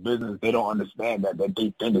enter the business, they don't understand that they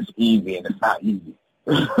think it's easy, and it's not easy.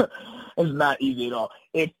 It's not easy at all.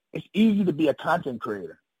 It's easy to be a content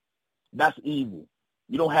creator. That's easy.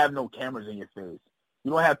 You don't have no cameras in your face.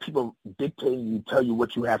 You don't have people dictating you, tell you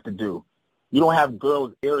what you have to do. You don't have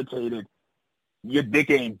girls irritated, your dick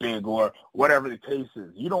ain't big or whatever the case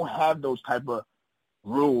is. You don't have those type of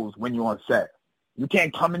rules when you're on set. You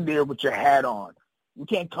can't come in there with your hat on. You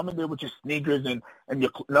can't come in there with your sneakers and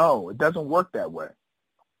no, it doesn't work that way.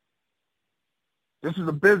 This is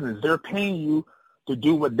a business. They're paying you to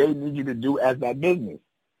do what they need you to do as that business.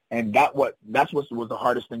 And that's what was the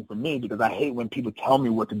hardest thing for me, because I hate when people tell me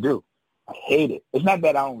what to do. I hate it. It's not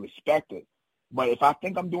that I don't respect it, but if I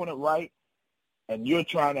think I'm doing it right, and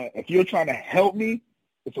if you're trying to help me,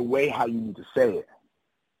 it's a way how you need to say it.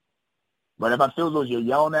 But if I feel as though you're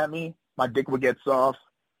yelling at me, my dick would get soft.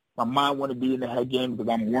 My mind wouldn't be in the head game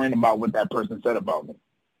because I'm worrying about what that person said about me.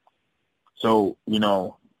 So,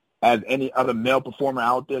 as any other male performer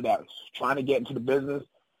out there that's trying to get into the business,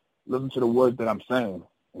 listen to the words that I'm saying.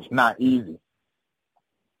 It's not easy.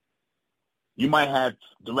 You might have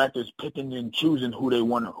directors picking and choosing who they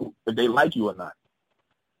want, if they like you or not.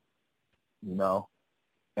 And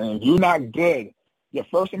if you're not good, your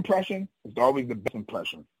first impression is always the best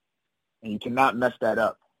impression. And you cannot mess that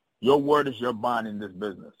up. Your word is your bond in this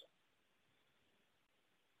business.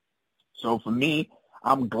 So for me,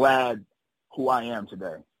 I'm glad who I am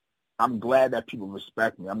today. I'm glad that people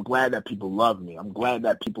respect me. I'm glad that people love me. I'm glad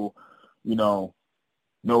that people,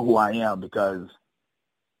 know who I am, because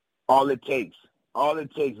all it takes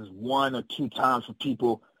is 1 or 2 times for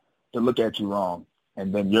people to look at you wrong,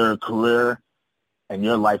 and then your career and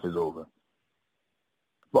your life is over.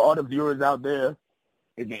 For all the viewers out there,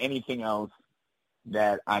 is there anything else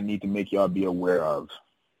that I need to make y'all be aware of?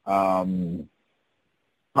 Papa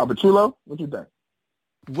Chulo, what do you think?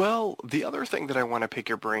 Well, the other thing that I want to pick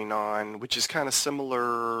your brain on, which is kind of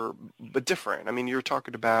similar but different. I mean, you're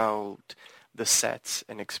talking about the sets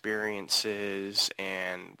and experiences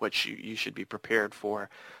and what you should be prepared for.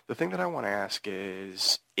 The thing that I want to ask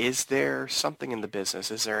is there something in the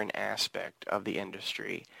business, is there an aspect of the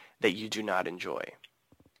industry that you do not enjoy?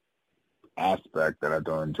 Aspect that I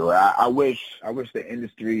don't enjoy. I wish the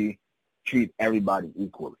industry treat everybody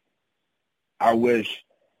equally. I wish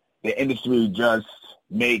the industry just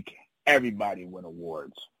make everybody win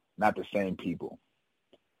awards, not the same people.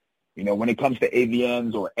 When it comes to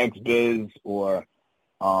AVNs or XBiz or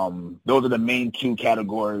those are the main 2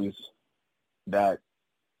 categories that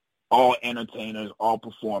all entertainers, all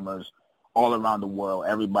performers, all around the world,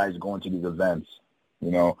 everybody's going to these events.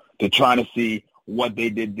 They're trying to see what they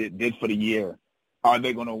did for the year. Are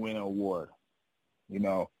they going to win an award?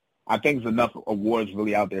 I think there's enough awards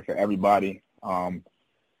really out there for everybody.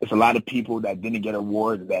 It's a lot of people that didn't get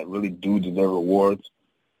awards that really do deserve awards.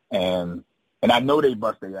 And I know they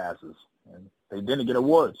bust their asses. And they didn't get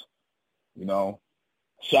awards.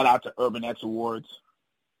 Shout out to Urban X Awards.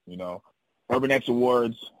 Urban X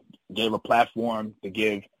Awards gave a platform to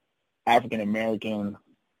give African-American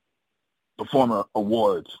performer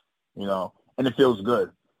awards, and it feels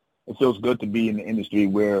good. It feels good to be in the industry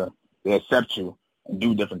where they accept you and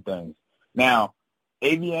do different things. Now,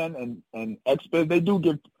 AVN and XBiz, they do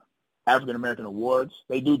give African-American awards.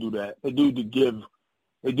 They do that. They do give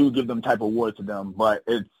them type of awards to them, but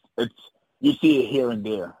it's you see it here and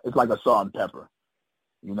there. It's like a salt and pepper.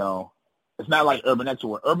 It's not like Urban X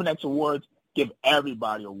Awards. Urban X Awards give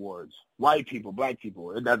everybody awards. White people, black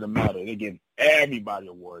people, it doesn't matter. They give everybody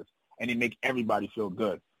awards, and they make everybody feel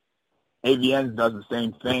good. AVN does the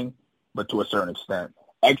same thing, but to a certain extent.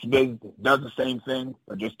 XBiz does the same thing,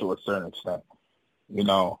 but just to a certain extent.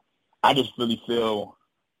 I just really feel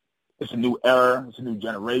it's a new era, it's a new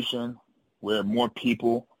generation where more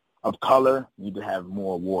people of color need to have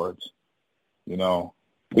more awards.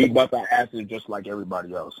 We bust our asses just like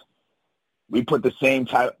everybody else. We put the same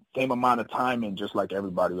amount of time in just like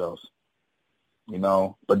everybody else.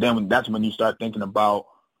 But then that's when you start thinking about,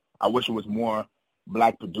 I wish it was more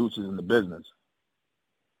black producers in the business.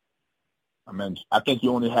 I mean, I think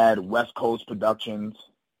you only had West Coast Productions,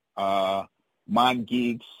 Mind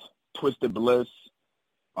Geeks, Twisted Bliss.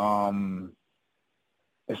 It's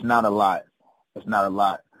not a lot.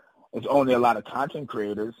 It's only a lot of content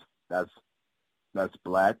creators that's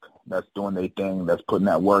black, that's doing their thing, that's putting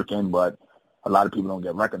that work in, but a lot of people don't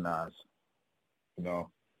get recognized,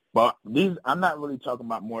 But I'm not really talking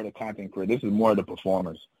about more of the content creators. This is more of the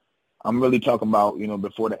performers. I'm really talking about,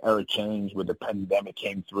 before the era changed, where the pandemic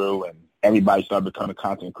came through and everybody started becoming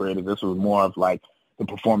content creators. This was more of like the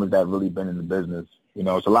performers that have really been in the business.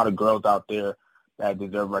 It's a lot of girls out there that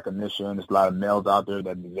deserve recognition. There's a lot of males out there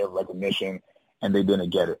that deserve recognition, and they didn't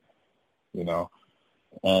get it,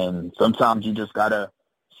 And sometimes you just got to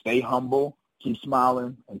stay humble, keep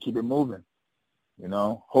smiling, and keep it moving,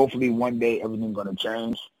 Hopefully one day everything's going to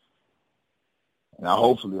change. And I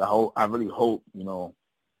really hope,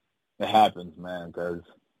 it happens, man, because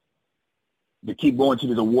to keep going to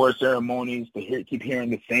these award ceremonies, keep hearing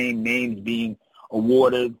the same names being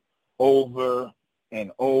awarded over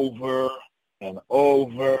and over and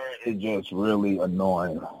over is just really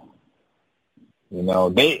annoying.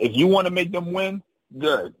 If you want to make them win,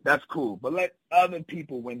 good, that's cool, but let other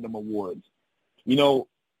people win them awards.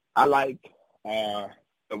 I like the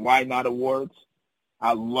Why Not Awards.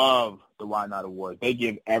 I love the Why Not Awards. They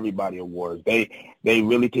give everybody awards. They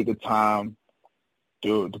really take the time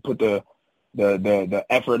to put the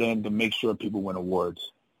effort in to make sure people win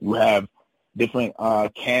awards. You have different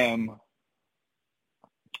cam,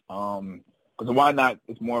 because the Why Not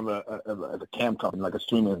is more of a cam company, like a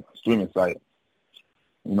streaming site.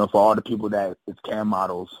 You know, for all the people that it's cam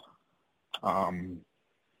models. Man.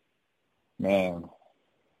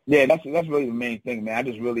 Yeah, that's really the main thing, man. I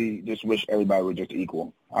just really wish everybody were just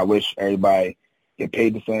equal. I wish everybody get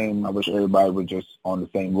paid the same. I wish everybody was just on the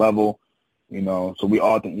same level, you know, so we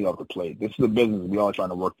all can eat off the plate. This is a business we all trying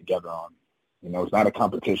to work together on. You know, it's not a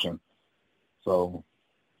competition. So,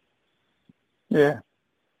 yeah,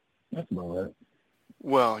 that's about it.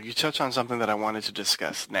 Well, you touched on something that I wanted to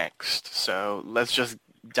discuss next. So let's just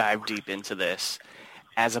dive deep into this.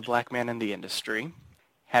 As a black man in the industry,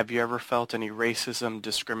 have you ever felt any racism,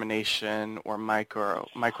 discrimination, or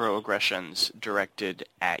microaggressions directed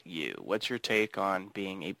at you? What's your take on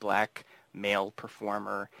being a black male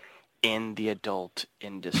performer in the adult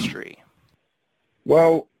industry?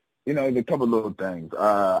 Well, you know, there's a couple of little things.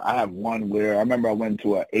 I have one where I remember I went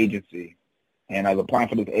to an agency, and I was applying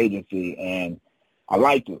for this agency, and I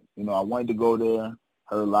liked it. You know, I wanted to go there,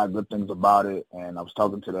 heard a lot of good things about it, and I was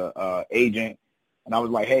talking to the agent, and I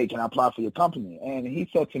was like, hey, can I apply for your company? And he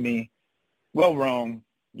said to me, well, Rome,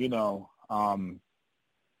 you know,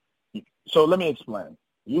 so let me explain.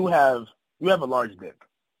 You have a large dick,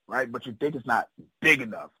 right? But your dick is not big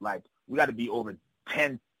enough. Like, we got to be over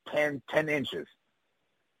 10 inches.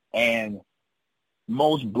 And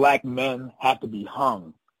most black men have to be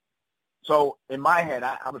hung. So in my head,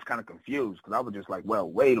 I was kind of confused because I was just like, well,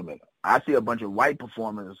 wait a minute. I see a bunch of male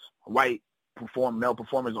performers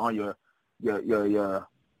on your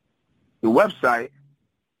website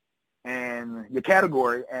and your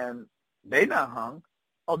category, and they not hung.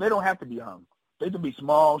 Oh, they don't have to be hung. They can be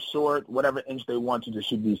small, short, whatever inch they want to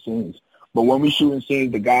shoot these scenes. But when we shooting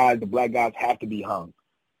scenes, the black guys have to be hung.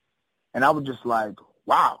 And I was just like,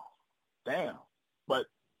 wow, damn. But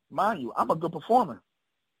mind you, I'm a good performer.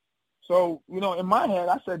 So, you know, in my head,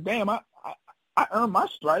 I said, damn, I earned my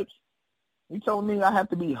stripes. You told me I have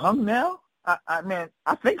to be hung now?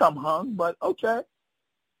 I think I'm hung, but okay.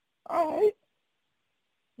 All right.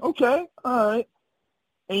 Okay. All right.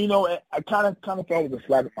 And, you know, I kind of felt like a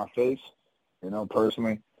slap in my face, you know,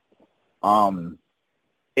 personally. So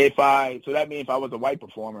that means if I was a white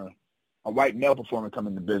male performer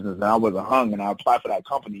coming into business and I wasn't hung and I applied for that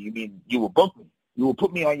company, you mean you will book me. You will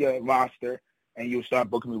put me on your roster and you'll start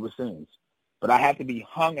booking me with scenes. But I have to be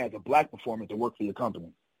hung as a black performer to work for your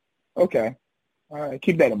company. Okay. All right.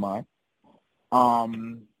 Keep that in mind.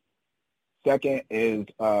 Second is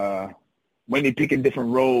when you're picking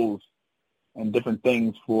different roles and different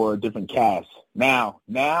things for different casts. Now,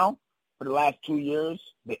 for the last 2 years,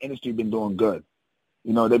 the industry been doing good.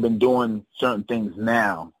 You know, they've been doing certain things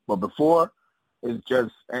now. But before, it's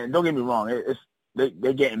just, and don't get me wrong,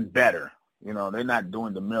 they're getting better. You know, they're not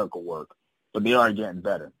doing the miracle work, but they are getting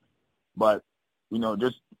better. But, you know,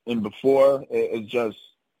 just in before, it's just,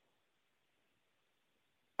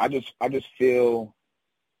 I just feel,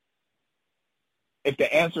 if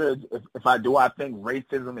the answer is, if I think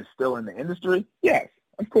racism is still in the industry? Yes,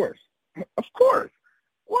 of course. Of course.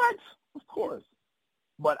 What? Of course.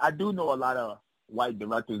 But I do know a lot of white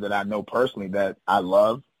directors that I know personally that I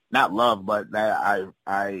love. Not love, but that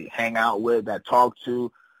I hang out with, that talk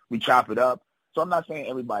to. We chop it up. So I'm not saying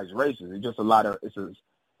everybody's racist. It's just it's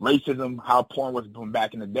racism, how porn was from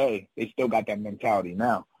back in the day. They still got that mentality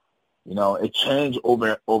now. You know, it changed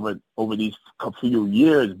over these few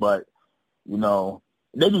years, but, you know,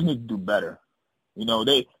 they just need to do better. You know,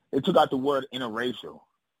 they took out the word interracial.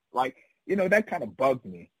 Like, you know, that kind of bugged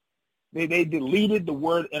me. They deleted the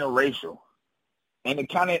word interracial. And it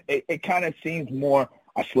kind of seems more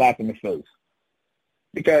a slap in the face.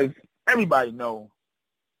 Because everybody knows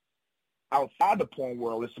outside the porn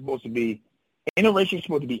world, it's supposed to be, interracial is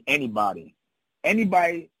supposed to be anybody.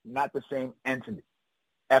 Anybody not the same ethnic.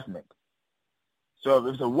 So if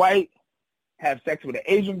it's a white have sex with an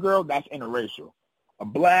Asian girl, that's interracial. A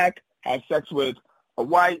black have sex with a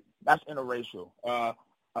white, that's interracial.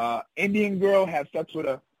 Indian girl have sex with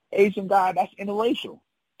a Asian guy, that's interracial.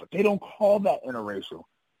 But they don't call that interracial.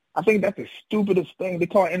 I think that's the stupidest thing. They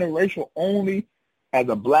call it interracial only as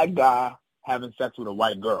a black guy having sex with a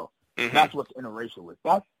white girl. Mm-hmm. That's what's interracial is.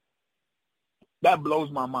 That blows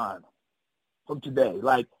my mind from today.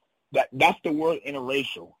 Like, that's the word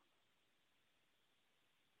interracial.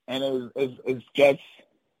 And it's just,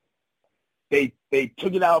 they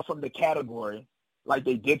took it out from the category like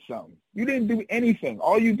they did something. You didn't do anything.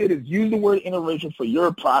 All you did is use the word interracial for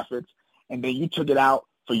your profits, and then you took it out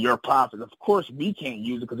for your profits. Of course, we can't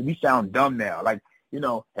use it because we sound dumb now. Like,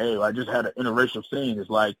 hey, I just had an interracial scene. It's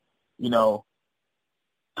like,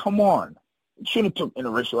 come on. You should have took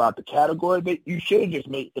interracial out the category. But you should have just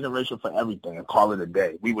made interracial for everything and call it a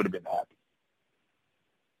day. We would have been happy.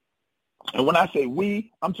 And when I say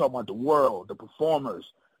we, I'm talking about the world, the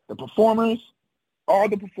performers. The performers, all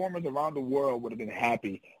the performers around the world would have been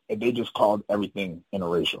happy if they just called everything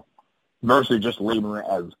interracial versus just labeling it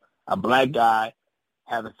as a black guy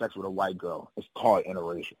having sex with a white girl. It's called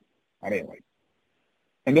interracial. I didn't like it.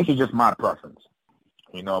 And this is just my preference.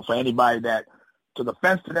 For anybody that took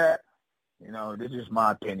offense to that, this is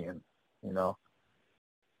my opinion.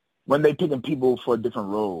 When they picking people for different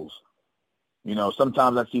roles,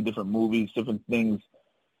 sometimes I see different movies, different things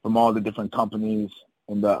from all the different companies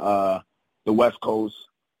in the West Coast,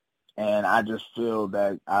 and I just feel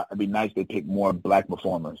that it'd be nice they pick more black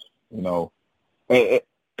performers.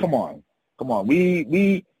 Come on.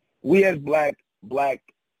 We as black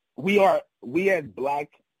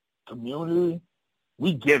community,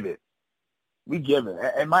 we give it.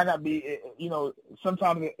 It might not be,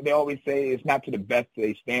 sometimes they always say it's not to the best of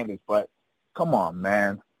their standards, but come on,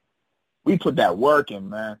 man. We put that work in,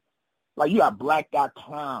 man. Like, you got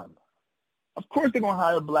Black.com. Of course they're going to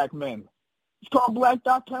hire black men. It's called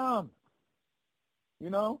Black.com.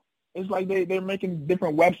 It's like they're making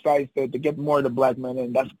different websites to get more of the black men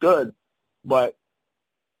in. That's good. But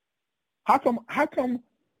how come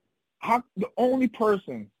the only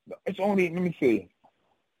person, it's only, let me see,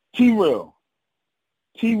 T-Real,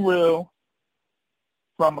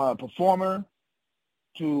 from a performer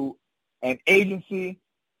to an agency,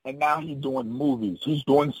 and now he's doing movies. He's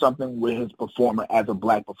doing something with his performer as a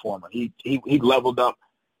black performer. He leveled up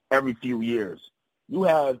every few years. You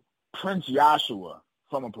have Prince Joshua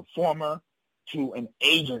from a performer to an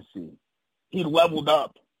agency. He leveled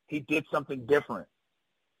up. He did something different.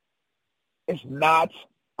 It's not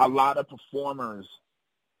a lot of performers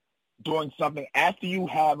doing something after you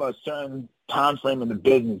have a certain time frame in the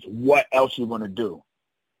business. What else you going to do?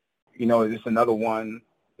 It's another one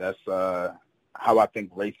that's how I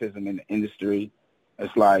think racism in the industry.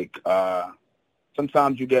 It's like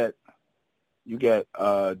sometimes you get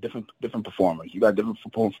different performers. You got different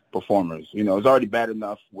performers. It's already bad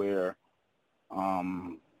enough where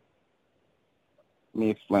let me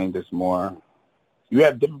explain this more. You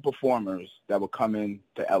have different performers that will come in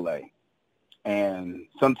to LA. And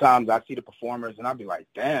sometimes I see the performers and I'll be like,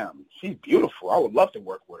 damn, she's beautiful. I would love to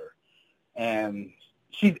work with her. And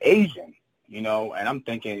she's Asian, and I'm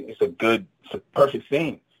thinking it's a perfect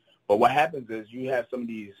scene. But what happens is you have some of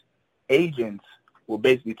these agents will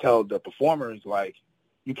basically tell the performers, like,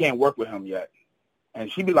 you can't work with him yet. And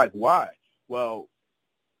she'd be like, why? Well,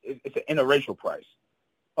 it's an interracial price.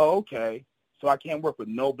 Oh, okay. So I can't work with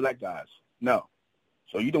no black guys. No.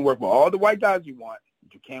 So you can work with all the white guys you want,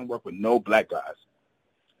 but you can't work with no black guys.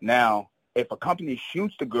 Now, if a company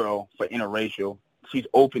shoots the girl for interracial, she's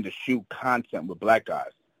open to shoot content with black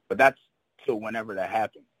guys. But that's till whenever that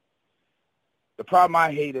happens. The problem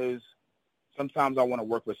I hate is sometimes I want to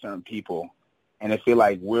work with certain people, and I feel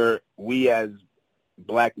like we as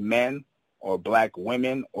black men or black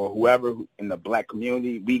women or whoever in the black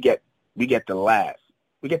community, we get the last.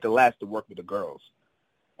 We get the last to work with the girls.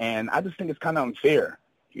 And I just think it's kind of unfair.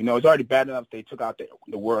 It's already bad enough they took out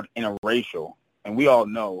the word interracial. And we all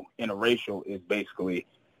know interracial is basically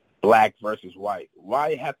black versus white. Why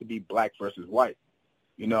it have to be black versus white?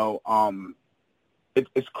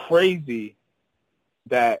 It's crazy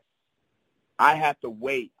that I have to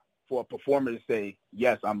wait for a performer to say,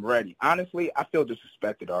 yes, I'm ready. Honestly, I feel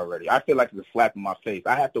disrespected already. I feel like it's a slap in my face.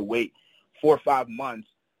 I have to wait 4 or 5 months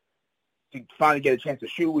to finally get a chance to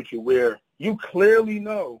shoot with you, where you clearly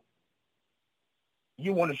know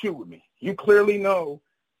you want to shoot with me. You clearly know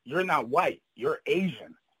you're not white. You're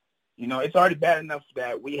Asian. It's already bad enough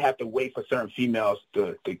that we have to wait for certain females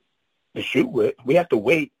to shoot with. We have to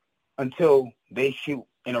wait until they shoot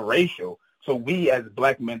interracial so we as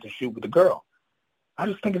black men to shoot with the girl. I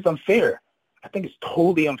just think it's unfair. I think it's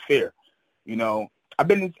totally unfair. I've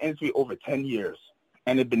been in this industry over 10 years,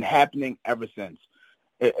 and it's been happening ever since.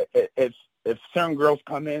 If certain girls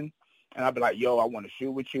come in, and I'll be like, yo, I want to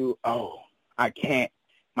shoot with you. Oh, I can't.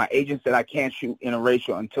 My agent said I can't shoot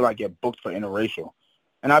interracial until I get booked for interracial.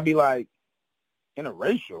 And I'll be like,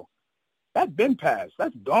 interracial? That's been passed.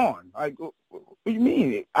 That's gone. Like, what do you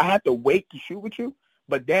mean? I have to wait to shoot with you?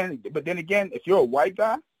 But then again, if you're a white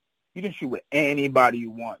guy, you can shoot with anybody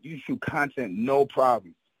you want. You can shoot content, no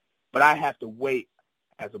problem. But I have to wait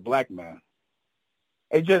as a black man.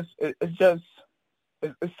 It's just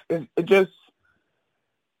it just,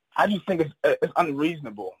 I just think it's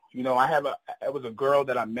unreasonable. You know, it was a girl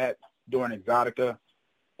that I met during Exotica,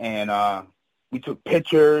 and we took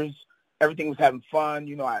pictures. Everything was having fun.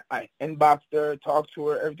 You know, I inboxed her, talked to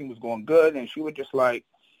her. Everything was going good, and she was just like,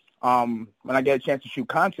 when I get a chance to shoot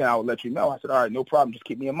content, I will let you know. I said, all right, no problem. Just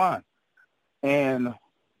keep me in mind. And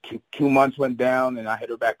 2 months went down, and I hit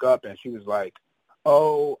her back up, and she was like,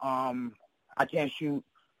 oh, I can't shoot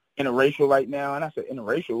interracial right now. And I said,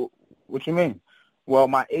 interracial? What you mean? Well,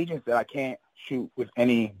 my agent said I can't shoot with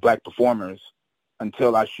any black performers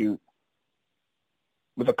until I shoot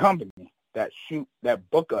with a company that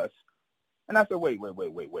book us. And I said, wait.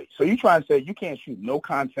 So you trying to say you can't shoot no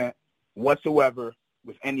content whatsoever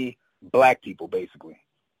with any black people, basically?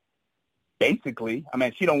 Basically. I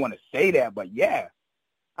mean, she don't want to say that, but yeah.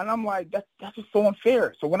 And I'm like, that's just so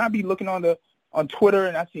unfair. So when I be looking on Twitter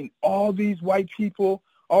and I seen all these white people,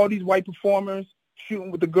 all these white performers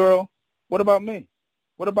shooting with the girl, what about me?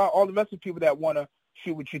 What about all the rest of the people that want to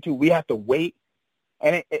shoot with you too? We have to wait,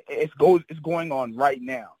 and it's going on right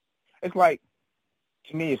now. It's like,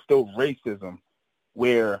 to me, it's still racism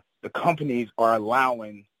where the companies are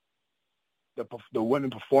allowing the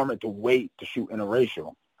women performer to wait to shoot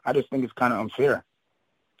interracial. I just think it's kind of unfair.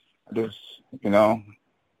 You know,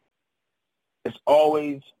 it's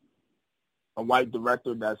always a white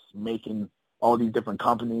director that's making all these different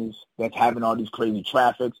companies, that's having all these crazy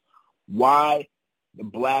traffics. Why the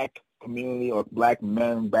black community or black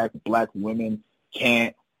men, black women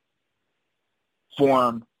can't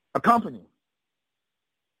form a company?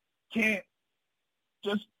 Can't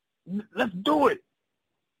just, let's do it.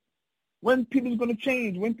 When people's going to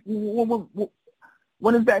change?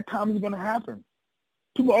 When is that time going to happen?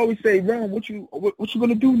 People always say, Ron, what you going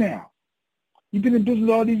to do now? You've been in business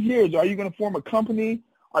all these years. Are you going to form a company?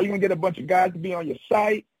 Are you going to get a bunch of guys to be on your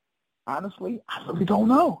site? Honestly, I really don't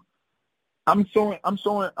know. I'm enjoying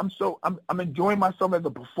myself as a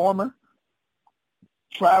performer,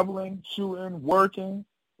 traveling, shooting, working,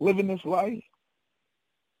 living this life.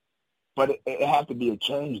 But it has to be a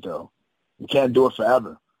change, though. You can't do it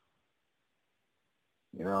forever.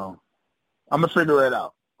 You know, I'm going to figure it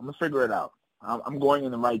out. I'm going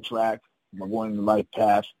in the right track. I'm going in the right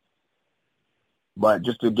path. But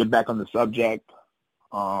just to get back on the subject,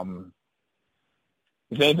 is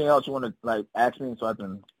there anything else you want to ask me so I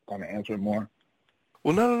can kind of answer it more?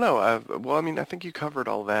 Well, no. Well, I mean, I think you covered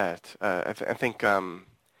all that. I think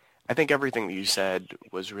everything that you said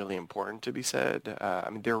was really important to be said. I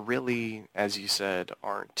mean, there really, as you said,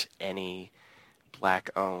 aren't any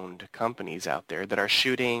black-owned companies out there that are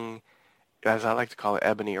shooting, as I like to call it,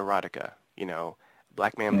 ebony erotica. You know,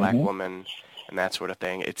 black man, black woman, and that sort of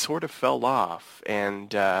thing. It sort of fell off,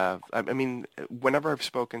 and I mean, whenever I've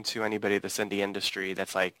spoken to anybody that's in the industry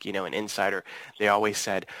that's like, you know, an insider, they always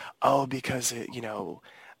said, oh, because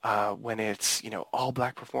when it's, you know, all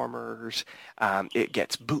black performers, it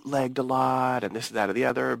gets bootlegged a lot, and this, that, or the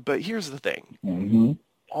other. But here's the thing: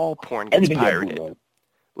 all porn gets pirated,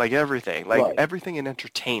 like everything, everything in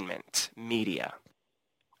entertainment media.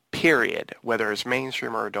 Period. Whether it's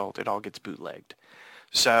mainstream or adult, it all gets bootlegged.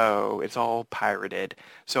 So it's all pirated.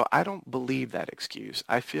 So I don't believe that excuse.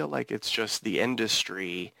 I feel like it's just the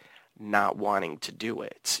industry not wanting to do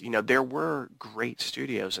it. You know, there were great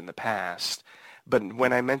studios in the past, but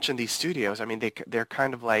when I mention these studios, I mean, they're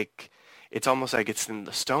kind of like, it's almost like it's in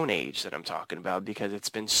the Stone Age that I'm talking about because it's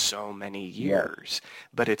been so many years. Yeah.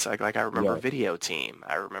 But it's like I remember Video Team.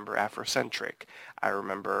 I remember Afrocentric. I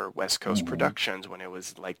remember West Coast Productions when it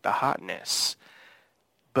was like the hotness.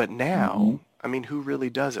 But now, I mean, who really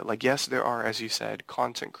does it? Like, yes, there are, as you said,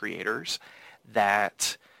 content creators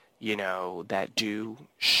that, you know, that do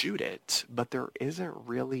shoot it, but there isn't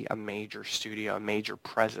really a major studio, a major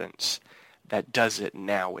presence that does it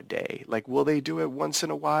nowadays. Like, will they do it once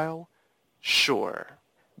in a while? Sure.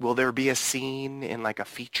 Will there be a scene in like a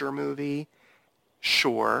feature movie?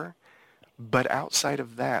 Sure. But outside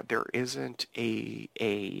of that, there isn't a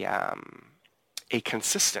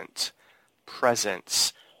consistent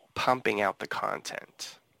presence pumping out the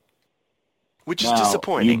content, which is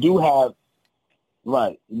disappointing. You do have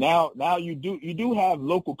now you do have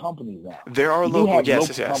local companies now. There are local,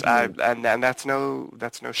 yes. And that's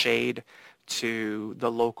no shade to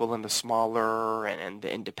the local and the smaller and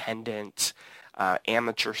the independent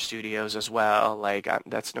amateur studios as well. Like,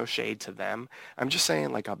 that's no shade to them. I'm just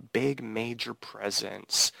saying, like, a big major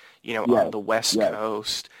presence, you know, on the West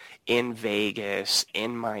Coast, in Vegas,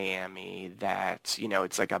 in Miami, that, you know,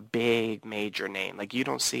 it's like a big major name. Like, you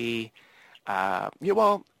don't see, I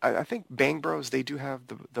think Bang Bros, they do have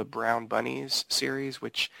the Brown Bunnies series,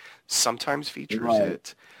 which sometimes features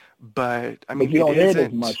it. But I But mean, you don't it hear it as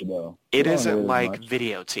isn't. much, though. You It don't hear isn't it as like much.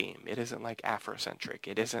 Video Team. It isn't like Afrocentric.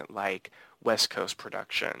 It isn't like West Coast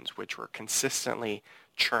Productions, which were consistently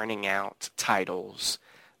churning out titles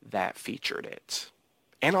that featured it.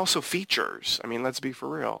 And also features. I mean, let's be for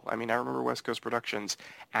real. I mean, I remember West Coast Productions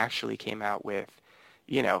actually came out with,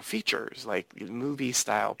 features, like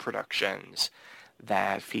movie-style productions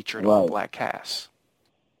that featured Right. all-black casts.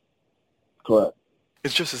 Correct.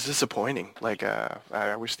 It's just as disappointing. Like,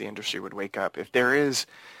 I wish the industry would wake up. If there is,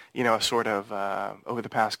 a sort of, over the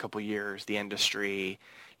past couple years, the industry,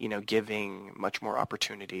 giving much more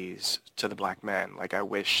opportunities to the black men, like I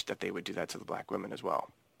wish that they would do that to the black women as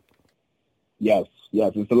well. Yes,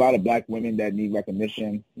 yes. There's a lot of black women that need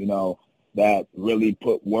recognition, that really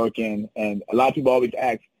put work in. And a lot of people always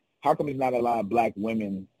ask, how come there's not a lot of black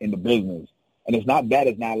women in the business? And it's not that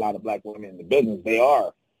there's not a lot of black women in the business. They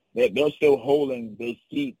are. They're still holding their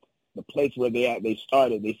seat, the place where they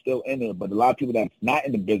started. They're still in there. But a lot of people that's not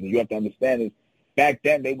in the business, you have to understand is back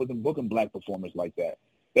then they wasn't booking black performers like that.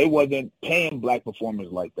 They wasn't paying black performers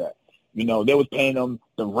like that. They was paying them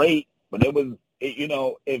the rate, but it was,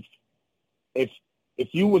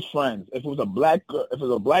 if you was friends, if it was a black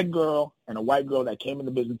girl and a white girl that came in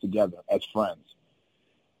the business together as friends,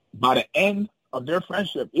 by the end of their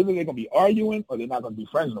friendship, either they're gonna be arguing or they're not gonna be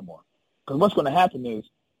friends no more. Because what's gonna happen is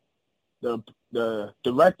the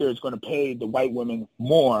director is gonna pay the white woman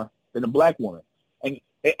more than the black woman, and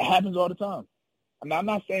it happens all the time. I'm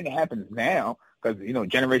not saying it happens now because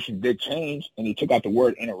generation did change and he took out the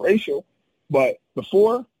word interracial, but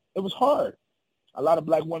before it was hard. A lot of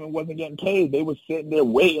black women wasn't getting paid. They were sitting there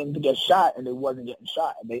waiting to get shot, and they wasn't getting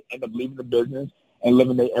shot. And they end up leaving the business and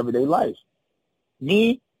living their everyday life.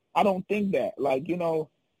 Me, I don't think that. Like,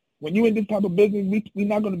 when you're in this type of business, we're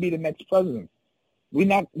not going to be the next president.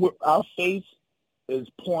 Our face is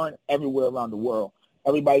pouring everywhere around the world.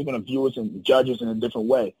 Everybody's going to view us and judge us in a different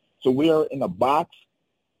way. So we are in a box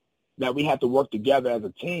that we have to work together as a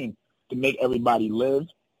team to make everybody live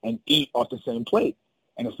and eat off the same plate.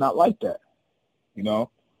 And it's not like that.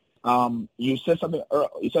 You said something earlier.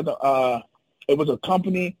 You said it was a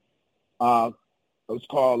company. It was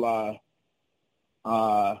called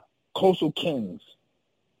Coastal Kings.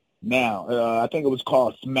 Now, I think it was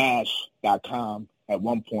called Smash.com at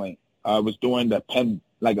one point. It was during a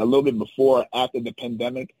little bit before, after the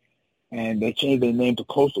pandemic, and they changed their name to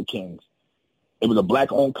Coastal Kings. It was a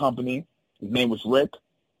black-owned company. His name was Rick.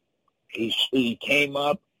 He came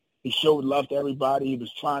up. He showed love to everybody. He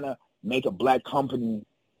was trying to make a black company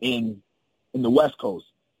in the West Coast.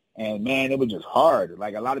 And, man, it was just hard.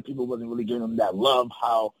 Like, a lot of people wasn't really giving them that love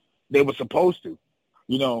how they were supposed to.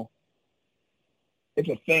 It's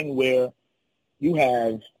a thing where you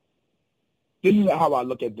have – this is how I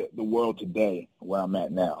look at the world today, where I'm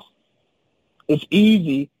at now. It's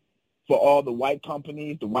easy for all the white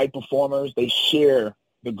companies, the white performers, they share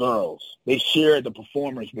the girls. They share the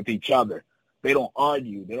performers with each other. They don't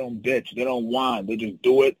argue. They don't bitch. They don't whine. They just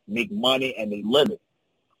do it, make money, and they live it.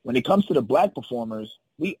 When it comes to the black performers,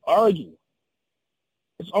 we argue.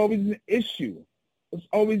 It's always an issue. It's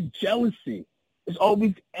always jealousy. It's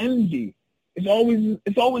always envy. It's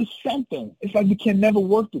always something. It's like we can never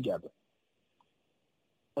work together.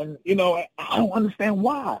 And, I don't understand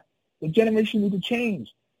why. The generation needs to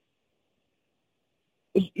change.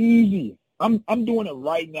 It's easy. I'm doing it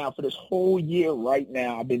right now for this whole year right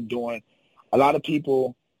now. I've been doing a lot of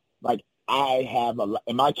people, like I have,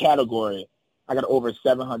 in my category, I got over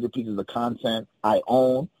 700 pieces of content I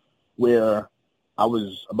own, where I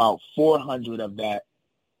was about 400 of that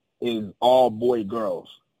is all boy girls.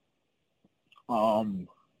 And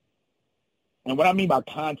what I mean by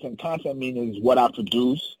content meaning is what I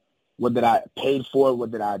produce, what did I paid for,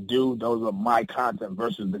 what did I do. Those are my content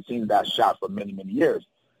versus the scenes that I shot for many, many years.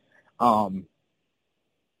 I'm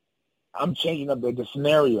changing up the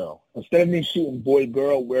scenario. Instead of me shooting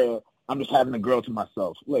boy-girl where I'm just having a girl to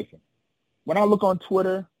myself, listen, when I look on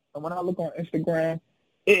Twitter and when I look on Instagram,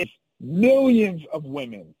 it's millions of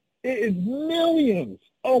women. It is millions.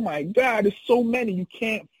 Oh, my God, there's so many. You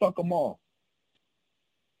can't fuck them all.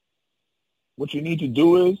 What you need to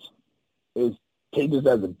do is take this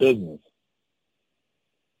as a business.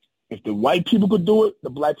 If the white people could do it, the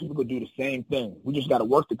black people could do the same thing. We just got to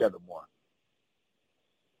work together more.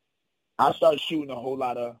 I started shooting a whole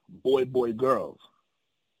lot of boy girls.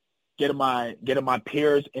 Getting my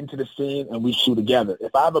peers into the scene and we shoot together.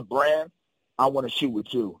 If I have a brand, I want to shoot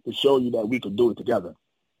with you to show you that we can do it together.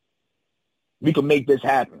 We can make this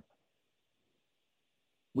happen.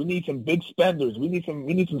 We need some big spenders. We need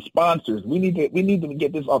some sponsors. We need to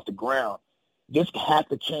get this off the ground. This has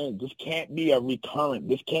to change. This can't be a recurrent.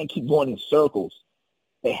 This can't keep going in circles.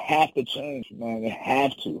 They have to change, man. They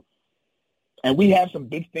have to. And we have some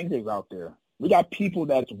big thinkers out there. We got people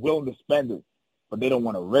that's willing to spend it, but they don't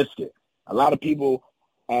want to risk it. A lot of people,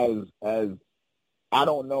 as I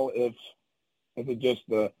don't know if it's just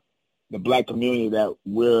the black community that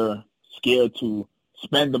we're scared to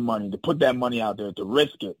spend the money, to put that money out there, to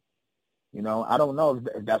risk it. You know, I don't know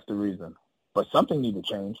if that's the reason, but something needs to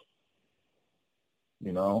change.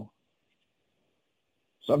 You know,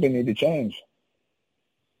 something needs to change.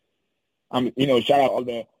 Shout out all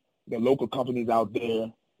the local companies out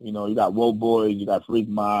there. You know, you got Road Boys, you got Freak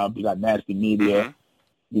Mob, you got Nasty Media,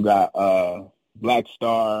 you got Black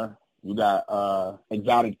Star, you got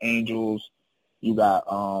Exotic Angels, you got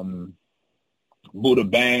Buddha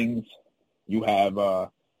Bangs, you have Girls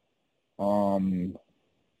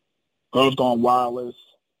Gone Wireless,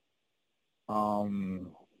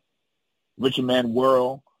 Richard Man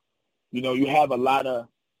World. You know, you have a lot of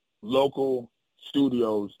local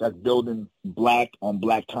studios that's building black on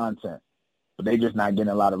black content, but they just not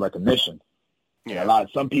getting a lot of recognition. Yeah.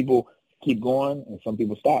 Some people keep going and some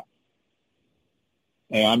people stop.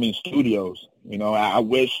 And I mean studios, you know, I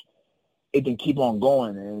wish it can keep on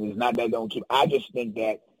going, and it's not that they don't keep. I think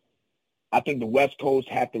the West Coast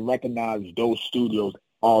have to recognize those studios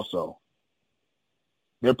also.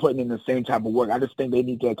 They're putting in the same type of work. I just think they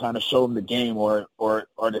need to kind of show them the game or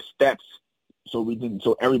the steps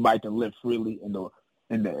so everybody can live freely in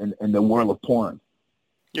the world of porn.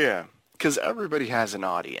 Yeah, because everybody has an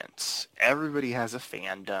audience. Everybody has a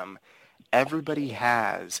fandom. Everybody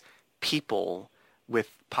has people with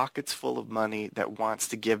pockets full of money that wants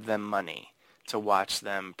to give them money to watch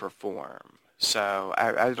them perform. So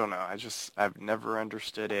I don't know. I've never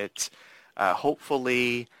understood it.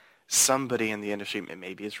 Hopefully somebody in the industry,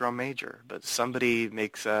 maybe it's Real Major, but somebody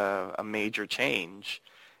makes a major change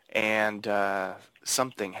and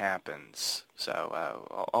something happens.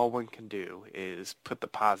 So all one can do is put the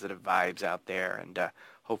positive vibes out there, and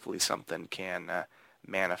hopefully something can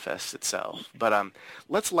manifest itself. But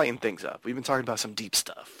let's lighten things up. We've been talking about some deep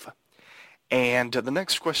stuff. And the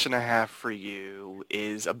next question I have for you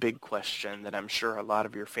is a big question that I'm sure a lot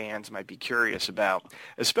of your fans might be curious about,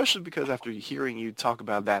 especially because after hearing you talk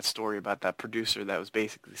about that story about that producer that was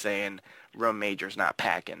basically saying Real Major's not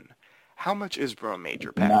packing. How much is Real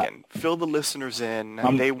Major packing? Fill the listeners in.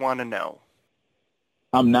 They want to know.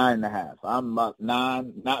 I'm 9.5. I'm about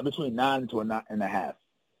 9, not between 9 to a 9.5.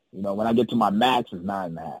 You know, when I get to my max, it's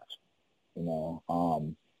 9.5. You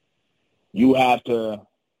know, you have to.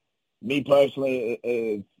 Me personally,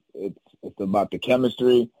 it's about the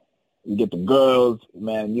chemistry. You get the girls,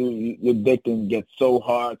 man. Your dick can get so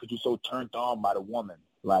hard because you're so turned on by the woman.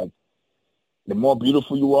 Like, the more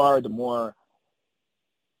beautiful you are, the more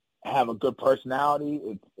have a good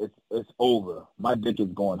personality. It's over. My dick is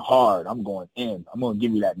going hard. I'm going in. I'm gonna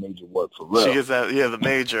give you that major work for real. She gets that, the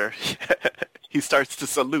major. He starts to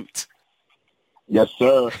salute. Yes,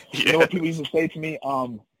 sir. Yeah. You know what people used to say to me?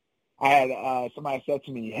 I had somebody said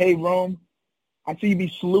to me, "Hey, Rome, I see you be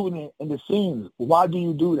saluting in the scenes. Why do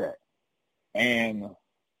you do that?" And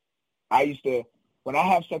I used to, when I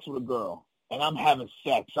have sex with a girl and I'm having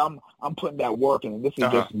sex, I'm putting that work in, and this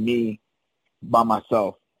is just me by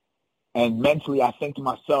myself. And mentally, I think to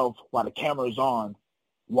myself while the camera is on,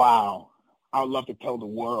 "Wow, I would love to tell the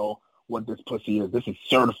world what this pussy is. This is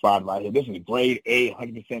certified right here. This is grade A,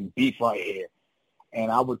 100% beef right here."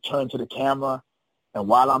 And I would turn to the camera. And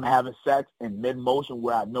while I'm having sex in mid-motion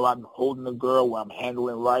where I know I'm holding the girl, where I'm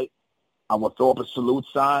handling right, I will throw up a salute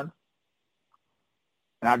sign.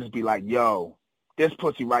 And I'll just be like, "Yo, this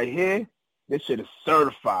pussy right here, this shit is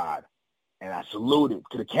certified." And I salute it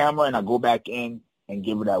to the camera, and I go back in and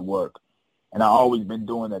give her that work. And I've always been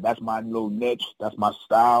doing that. That's my little niche. That's my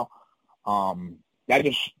style. That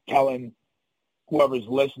is telling whoever's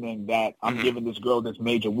listening that I'm giving this girl this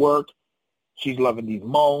major work. She's loving these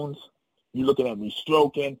moans. You looking at me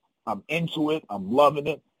stroking. I'm into it. I'm loving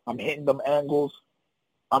it. I'm hitting them angles.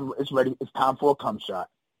 It's ready. It's time for a cum shot.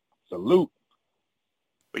 Salute.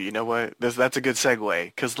 Well, you know what? That's a good segue,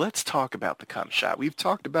 because let's talk about the cum shot. We've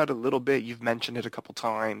talked about it a little bit. You've mentioned it a couple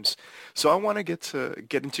times. So I want to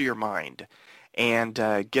get into your mind and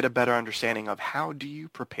get a better understanding of how do you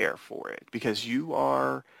prepare for it, because you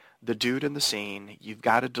are the dude in the scene. You've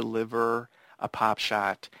got to deliver a pop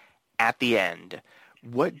shot at the end.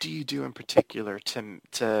 What do you do in particular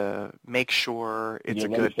to make sure it's a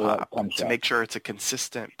good pop, to make sure it's a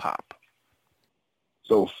consistent pop?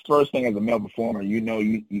 So first thing, as a male performer, you know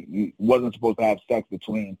you wasn't supposed to have sex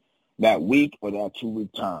between that week or that 2-week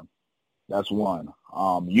term. That's one.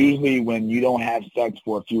 Usually when you don't have sex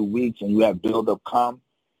for a few weeks and you have build-up cum,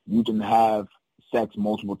 you can have sex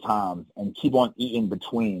multiple times and keep on eating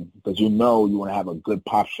between because you know you want to have a good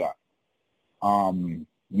pop shot.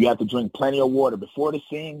 You have to drink plenty of water. Before the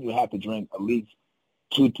scene, you have to drink at least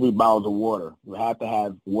 2-3 bottles of water. You have to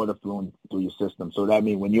have water flowing through your system. So that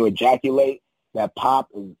means when you ejaculate, that pop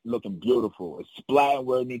is looking beautiful. It's splatting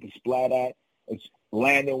where it needs to splat at. It's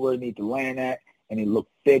landing where it needs to land at, and it looks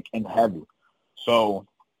thick and heavy. So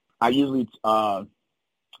I usually, the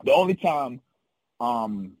only time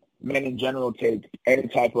men in general take any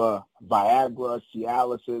type of Viagra,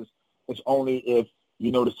 Cialis, it's only if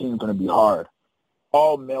you know the scene's going to be hard.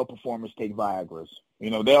 All male performers take Viagra's.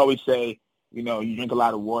 You know, they always say, you know, you drink a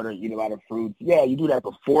lot of water, eat a lot of fruits. Yeah, you do that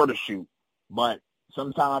before the shoot. But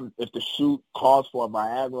sometimes if the shoot calls for a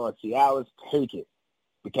Viagra or Cialis, take it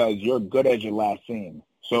because you're good as your last scene.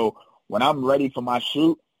 So when I'm ready for my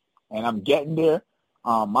shoot and I'm getting there,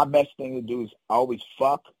 my best thing to do is always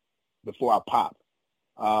fuck before I pop.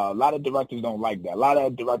 A lot of directors don't like that. A lot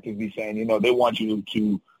of directors be saying, you know, they want you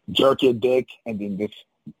to jerk your dick and then just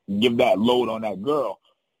give that load on that girl.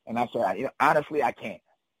 And I said, you know, honestly, I can't.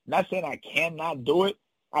 Not saying I cannot do it.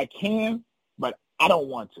 I can, but I don't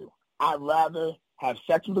want to. I'd rather have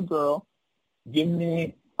sex with a girl, give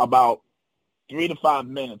me about 3 to 5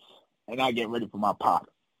 minutes, and I get ready for my pop.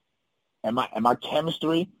 And my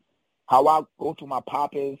chemistry, how I go through my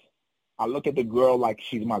pop is I look at the girl like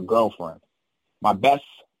she's my girlfriend. My best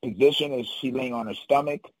position is she laying on her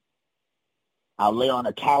stomach. I'll lay on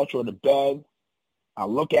the couch or the bed. I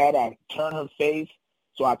look at her, I turn her face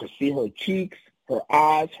so I can see her cheeks, her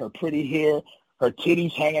eyes, her pretty hair, her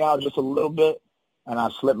titties hanging out just a little bit, and I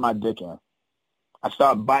slip my dick in. I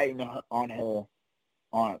start biting her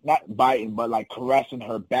on not biting, but like caressing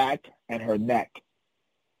her back and her neck.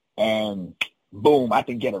 And boom, I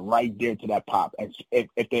can get it right there to that pop. And if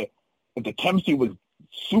the chemistry was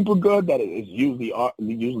super good, that it is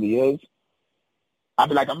usually is, I'd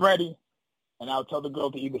be like, I'm ready. And I'll tell the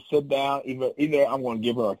girl to either sit down, either I'm going to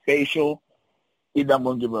give her a facial, either I'm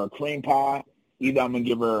going to give her a cream pie, either I'm going to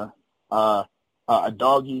give her a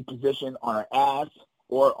doggy position on her ass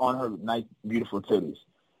or on her nice, beautiful titties.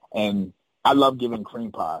 And I love giving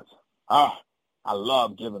cream pies. I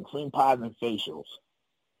love giving cream pies and facials.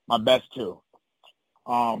 My best, too.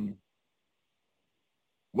 What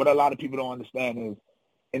a lot of people don't understand is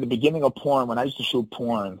in the beginning of porn, when I used to shoot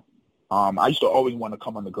porn, I used to always want to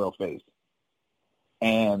come on the girl's face.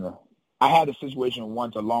 And I had a situation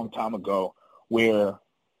once a long time ago where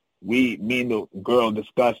me and the girl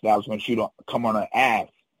discussed that I was going to come on her ass.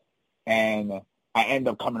 And I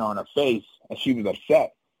ended up coming on her face, and she was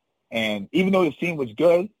upset. And even though the scene was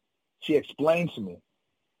good, she explained to me.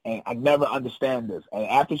 And I never understand this. And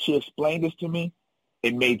after she explained this to me,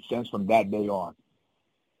 it made sense from that day on.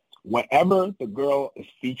 Whenever the girl is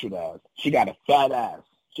featured as, she got a fat ass,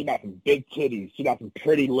 she got some big titties, she got some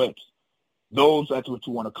pretty lips. That's what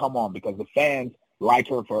you want to come on because the fans like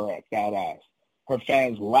her for her fat ass. Her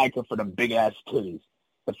fans like her for them big-ass titties.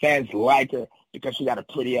 The fans like her because she got a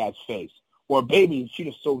pretty-ass face. Or, baby, she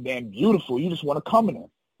just so damn beautiful, you just want to come in her.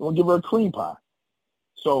 You want to give her a cream pie.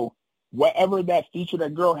 So whatever that feature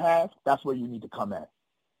that girl has, that's where you need to come at.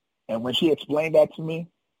 And when she explained that to me,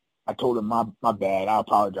 I told her, my bad, I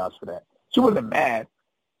apologize for that. She wasn't mad,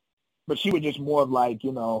 but she was just more of like,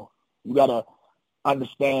 you know, you got to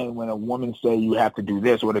understand when a woman say you have to do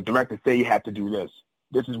this or the director say you have to do this.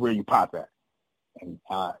 This is where you pop at. And,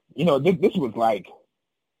 you know, this was like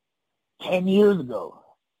 10 years ago,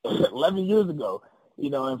 11 years ago, you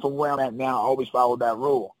know, and from where I'm at now, I always follow that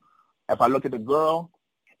rule. If I look at the girl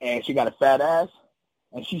and she got a fat ass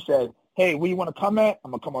and she said, hey, where you want to come at?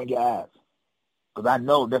 I'm going to come on your ass. Because I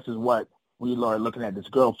know this is what we are looking at this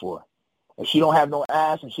girl for. If she don't have no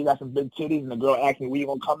ass and she got some big titties and the girl asks me where you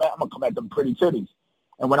going to come at, I'm going to come at them pretty titties.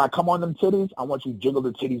 And when I come on them titties, I want you to jiggle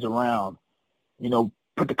the titties around. You know,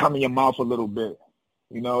 put the cum in your mouth a little bit.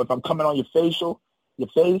 You know, if I'm coming on your face,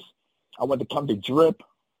 I want the cum to drip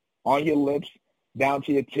on your lips, down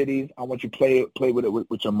to your titties. I want you to play with it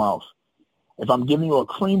with your mouth. If I'm giving you a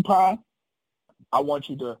cream pie, I want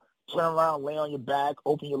you to turn around, lay on your back,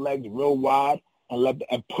 open your legs real wide,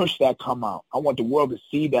 and push that cum out. I want the world to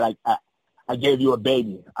see that I gave you a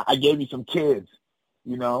baby. I gave you some kids,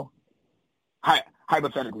 you know.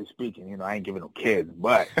 Hypothetically speaking, you know, I ain't giving no kids,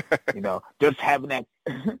 but, you know, just having that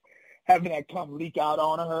cum leak out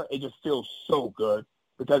on her, it just feels so good.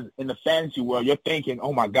 Because in the fantasy world, you're thinking,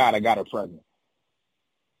 oh, my God, I got her pregnant.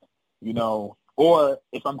 You know, or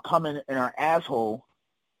if I'm coming in her asshole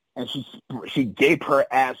and she gave her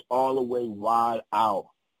ass all the way wide out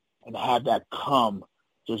and have that cum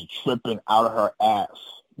just dripping out of her ass,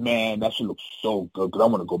 man, that should look so good because I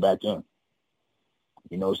want to go back in.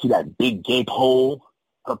 You know, see that big gape hole,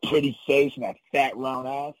 her pretty face, and that fat round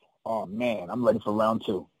ass. Oh, man, I'm ready for round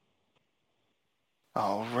 2.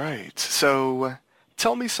 All right. So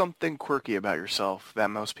tell me something quirky about yourself that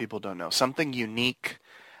most people don't know. Something unique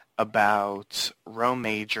about Rome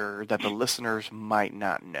Major that the listeners might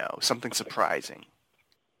not know. Something surprising.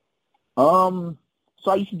 So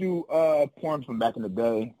I used to do porn from back in the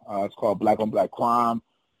day. It's called Black on Black Crime,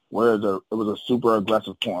 where it was a super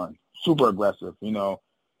aggressive porn. Super aggressive, you know,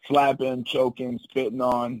 slapping, choking, spitting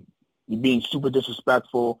on, you being super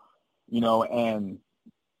disrespectful, you know, and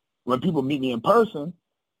when people meet me in person,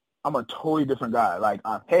 I'm a totally different guy. Like,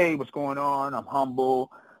 hey, what's going on? I'm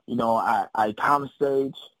humble. You know, I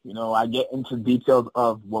conversate. You know, I get into details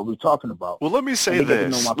of what we're talking about. Well, let me say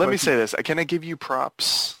this. Can I give you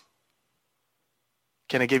props?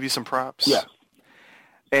 Can I give you some props? Yes.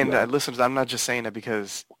 And listeners, I'm not just saying it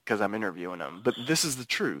because I'm interviewing him, but this is the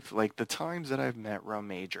truth. Like, the times that I've met Rome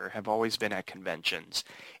Major have always been at conventions,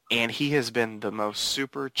 and he has been the most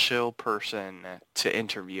super chill person to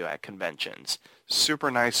interview at conventions. Super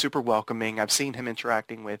nice, super welcoming. I've seen him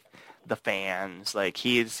interacting with the fans. Like,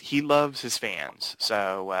 he loves his fans.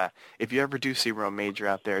 So if you ever do see Rome Major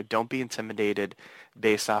out there, don't be intimidated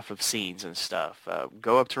based off of scenes and stuff.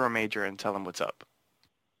 Go up to Rome Major and tell him what's up.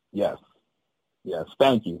 Yes. Yes.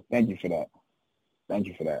 Thank you. Thank you for that. Thank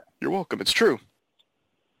you for that. You're welcome. It's true.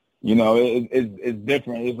 You know, it's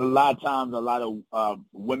different. It's a lot of times, a lot of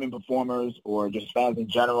women performers or just fans in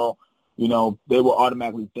general, you know, they will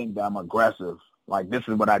automatically think that I'm aggressive. Like, this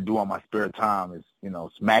is what I do on my spare time is, you know,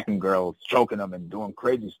 smacking girls, choking them, and doing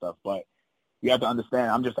crazy stuff. But you have to understand,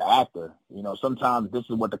 I'm just an actor. You know, sometimes this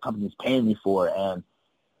is what the company's paying me for. And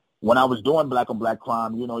when I was doing Black on Black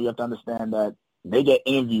Crime, you know, you have to understand that they get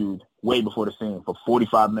interviewed way before the scene for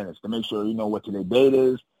 45 minutes to make sure you know what today's date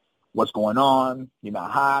is, what's going on, you're not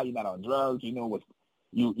high, you're not on drugs, you know what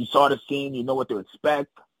you saw the scene, you know what to expect,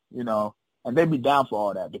 you know, and they'd be down for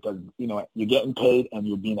all that because, you know, you're getting paid and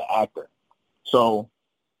you're being an actor. So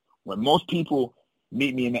when most people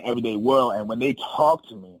meet me in the everyday world and when they talk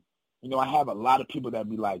to me, you know, I have a lot of people that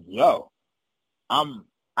be like, yo, I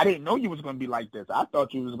didn't know you was going to be like this. I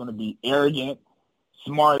thought you was going to be arrogant,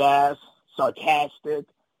 smart ass, sarcastic,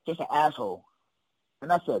 just an asshole.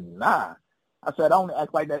 And I said, nah. I said, I only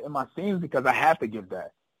act like that in my scenes because I have to give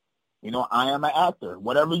that. You know, I am an actor.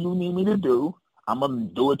 Whatever you need me to do, I'm going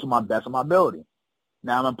to do it to my best of my ability.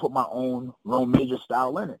 Now I'm going to put my own Rome Major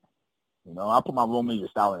style in it. You know, I put my Rome Major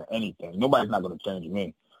style in anything. Nobody's not going to change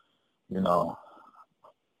me. You know,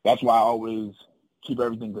 that's why I always keep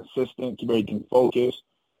everything consistent, keep everything focused.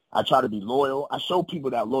 I try to be loyal. I show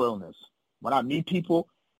people that loyalness. When I meet people,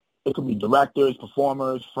 it could be directors,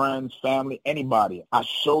 performers, friends, family, anybody. I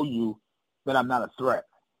show you that I'm not a threat.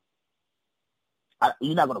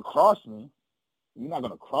 You're not going to cross me. You're not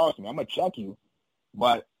going to cross me. I'm going to check you,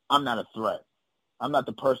 but I'm not a threat. I'm not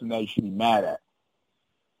the person that you should be mad at.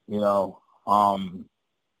 You know,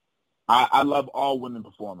 I love all women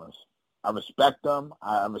performers. I respect them.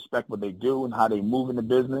 I respect what they do and how they move in the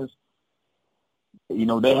business. You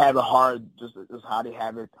know, they have it hard just how they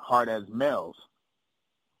have it hard as males.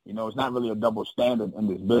 You know, it's not really a double standard in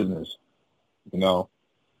this business, you know,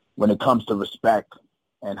 when it comes to respect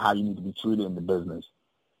and how you need to be treated in the business.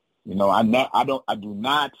 You know, I do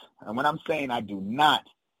not, and when I'm saying I do not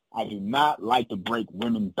like to break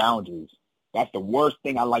women's boundaries. That's the worst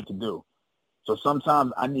thing I like to do. So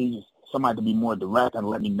sometimes I need somebody to be more direct and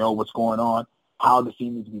let me know what's going on, how the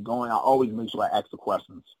scene needs to be going. I always make sure I ask the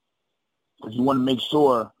questions. Because you want to make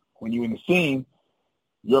sure when you're in the scene,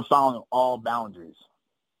 you're following all boundaries.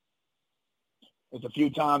 It's a few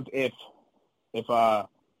times if I'm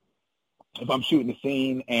shooting the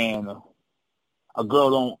scene and a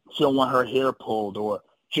girl she don't want her hair pulled or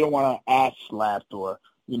she don't want her ass slapped or,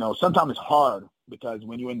 you know, sometimes it's hard because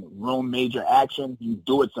when you're in Rome Major action, you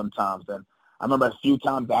do it sometimes. And I remember a few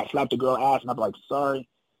times that I slapped a girl ass and I'm like, sorry.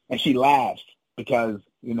 And she laughed because,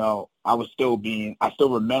 you know, I still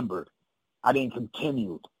remembered. I didn't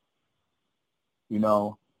continue. You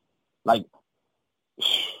know, like,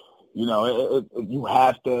 you know, you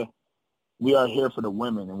have to, we are here for the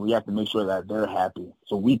women and we have to make sure that they're happy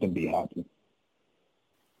so we can be happy.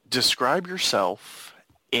 Describe yourself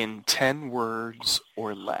in 10 words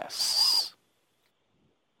or less.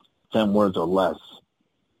 10 words or less.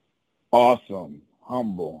 Awesome,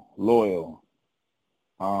 humble, loyal,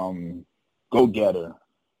 go-getter,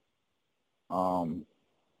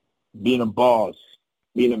 being a boss,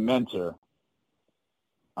 being a mentor.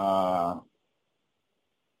 I'm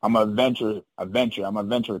a venture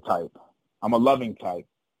type. I'm a loving type.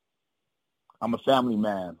 I'm a family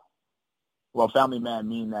man. Well, family man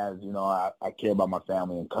mean as, I care about my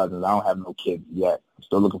family and cousins. I don't have no kids yet. I'm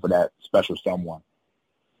still looking for that special someone.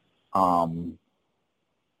 And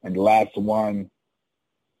the last one,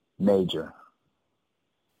 Major.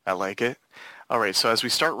 I like it. All right, so as we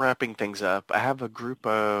start wrapping things up, I have a group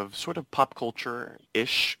of sort of pop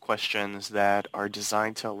culture-ish questions that are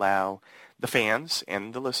designed to allow the fans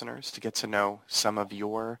and the listeners to get to know some of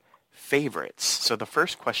your favorites. So the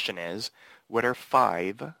first question is, what are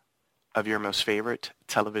 5 of your most favorite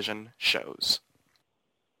television shows?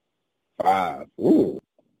 5. Ooh.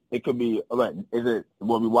 It could be, is it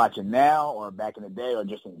what we're watching now or back in the day or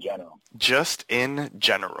just in general? Just in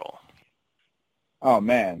general. Oh,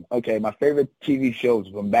 man. Okay, my favorite TV shows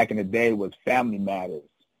from back in the day was Family Matters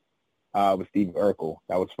with Steve Urkel.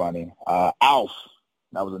 That was funny. Alf.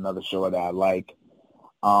 That was another show that I like.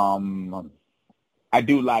 I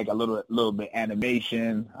do like a little bit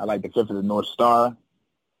animation. I like The Fifth of the North Star.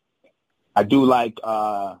 I do like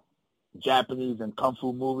Japanese and kung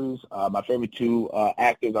fu movies. My favorite 2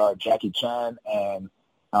 actors are Jackie Chan and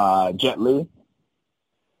Jet Li.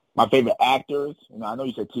 My favorite actors, I know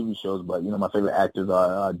you said TV shows, but my favorite actors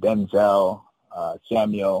are Denzel,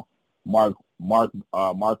 Samuel, Mark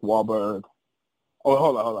Wahlberg.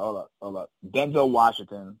 Oh, hold up. Denzel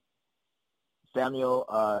Washington, Samuel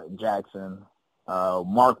Jackson,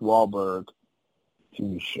 Mark Wahlberg.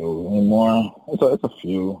 TV shows anymore? It's a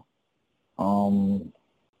few.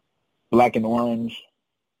 Black and Orange,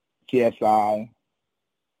 CSI,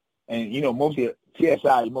 and mostly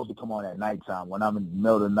CSI. You mostly come on at nighttime when I'm in the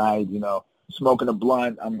middle of the night. Smoking a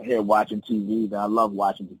blunt. I'm here watching TV. And I love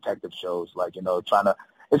watching detective shows. Like trying to.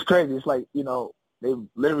 It's crazy. It's like they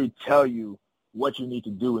literally tell you what you need to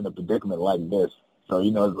do in a predicament like this. So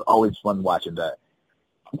it's always fun watching that.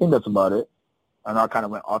 I think that's about it. I know I kind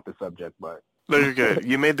of went off the subject, but. No, you're good.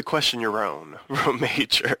 You made the question your own,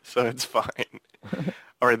 Major, so it's fine.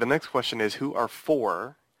 All right, the next question is, who are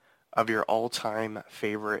 4 of your all-time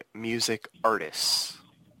favorite music artists?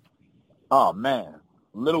 Oh, man.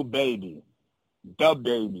 Lil Baby, Dub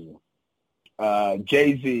Baby,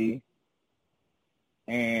 Jay-Z,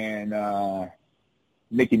 and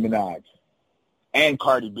Nicki Minaj, and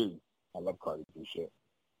Cardi B. I love Cardi B shit.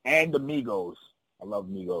 And the Migos. I love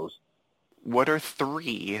Migos. What are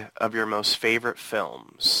 3 of your most favorite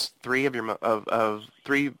films? 3 of your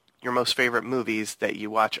your most favorite movies that you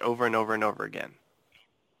watch over and over and over again?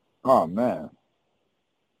 Oh man,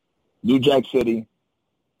 New Jack City.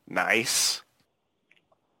 Nice.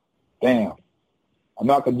 Damn, I'm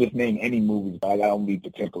not gonna just name any movies, but I gotta be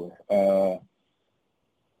particular.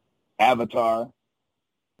 Avatar,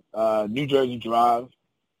 New Jersey Drive.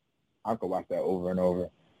 I could watch that over and over.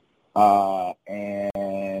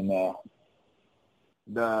 And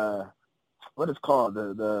what is called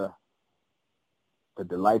the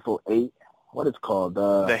Delightful Eight. What is called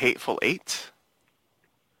The Hateful Eight.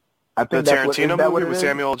 I think the Tarantino movie with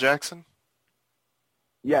Samuel L. Jackson.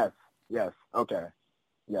 Yes. Okay.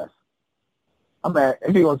 Yes. I'm at.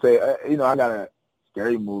 If you're gonna say, I got a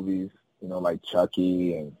scary movies, like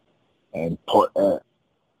Chucky and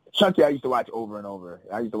Chucky. I used to watch over and over.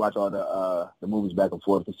 I used to watch all the movies back and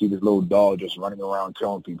forth to see this little doll just running around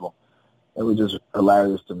killing people. It was just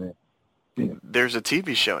hilarious to me. There's a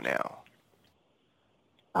TV show now.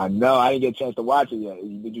 I know. I didn't get a chance to watch it yet.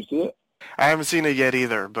 Did you see it? I haven't seen it yet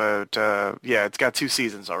either, but yeah, it's got 2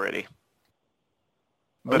 seasons already.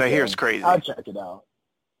 But okay. I hear it's crazy. I'll check it out.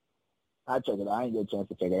 I ain't get a chance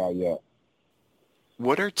to check it out yet.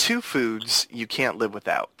 What are 2 foods you can't live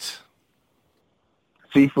without?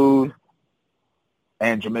 Seafood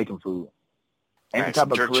and Jamaican food. Any nice.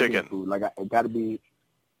 type of Jerk Caribbean chicken. food. Like, it got to be,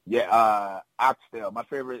 oxtail. My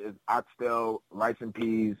favorite is oxtail, rice and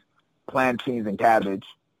peas, plantains, and cabbage.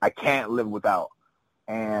 I can't live without.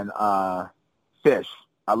 And fish.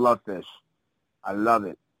 I love fish. I love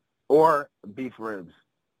it. Or beef ribs.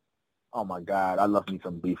 Oh, my God. I love me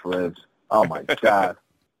some beef ribs. Oh, my God.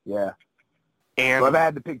 Yeah. And so if I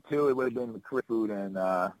had to pick 2, it would have been Caribbean food and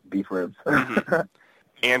beef ribs. Mm-hmm.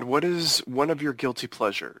 And what is one of your guilty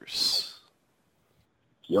pleasures?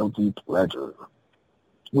 Guilty pleasure?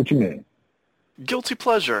 What you mean? Guilty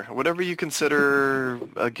pleasure, whatever you consider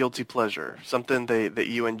a guilty pleasure, something that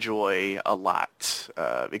you enjoy a lot.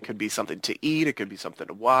 It could be something to eat, it could be something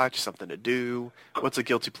to watch, something to do. What's a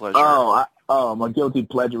guilty pleasure? My guilty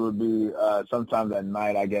pleasure would be sometimes at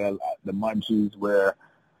night I get the munchies where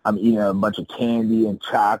I'm eating a bunch of candy and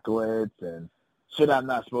chocolates and shit I'm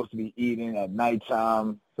not supposed to be eating at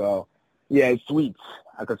nighttime. So, yeah, it's sweets.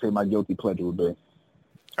 I could say my guilty pleasure would be.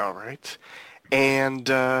 All right. And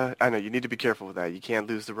I know you need to be careful with that. You can't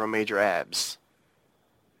lose the Roe Major abs.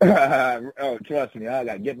 Oh, trust me, I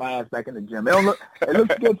got to get my ass back in the gym. It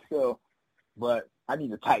looks good still, but I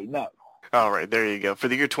need to tighten up. All right, there you go. For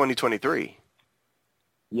the year 2023.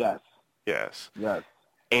 Yes. Yes. Yes.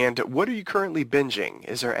 And what are you currently binging?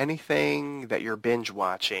 Is there anything that you're binge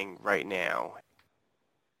watching right now?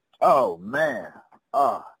 Oh, man.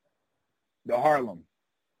 The Harlem.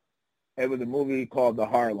 It was a movie called The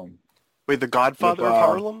Harlem. Wait, The Godfather of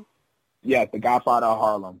Harlem? Yes, The Godfather of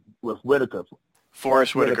Harlem with Whitaker.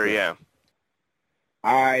 Forrest Whitaker, yeah.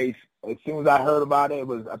 As soon as I heard about it,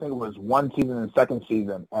 I think it was one season and second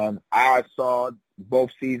season, and I saw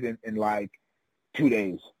both seasons in like 2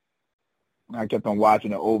 days. I kept on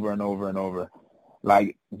watching it over and over and over.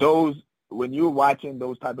 Like when you're watching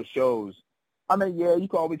those type of shows, I mean, yeah, you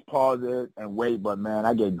can always pause it and wait, but man,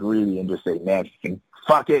 I get greedy and just say, man,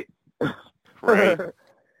 fuck it. Right.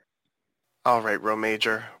 All right, Ro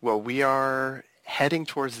Major. Well, we are heading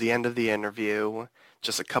towards the end of the interview.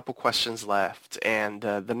 Just a couple questions left. And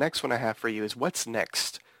the next one I have for you is, what's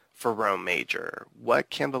next for Ro Major? What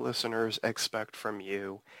can the listeners expect from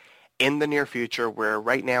you in the near future? Where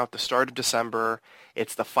right now at the start of December,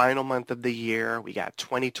 it's the final month of the year. We got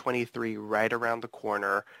 2023 right around the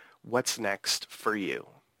corner. What's next for you?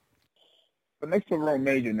 But next for Ro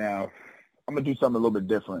Major now, I'm going to do something a little bit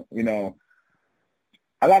different. You know,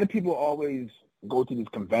 a lot of people always go to these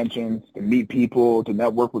conventions to meet people, to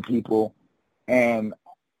network with people. And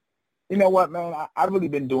you know what, man? I've really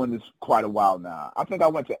been doing this quite a while now. I think I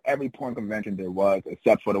went to every porn convention there was,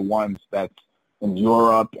 except for the ones that's in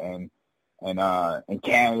Europe and in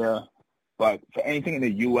Canada. But for anything in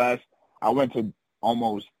the U.S., I went to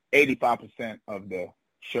almost 85% of the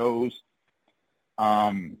shows.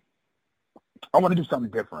 I want to do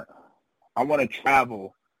something different. I want to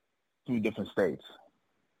travel through different states.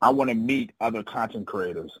 I want to meet other content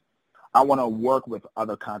creators. I want to work with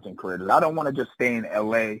other content creators. I don't want to just stay in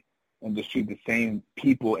L.A. and just treat the same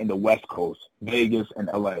people in the West Coast, Vegas and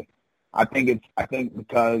L.A. I think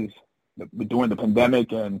because during the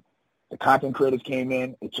pandemic and the content creators came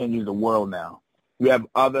in, it changes the world now. You have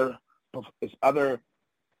other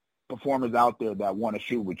performers out there that want to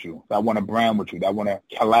shoot with you, that want to brand with you, that want to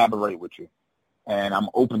collaborate with you, and I'm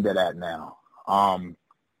open to that now.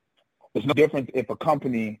 It's no different if a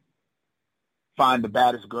company find the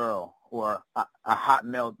baddest girl or a hot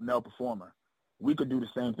male performer. We could do the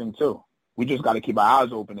same thing too. We just got to keep our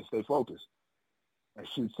eyes open and stay focused and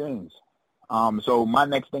shoot scenes. So my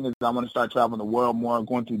next thing is I want to start traveling the world more,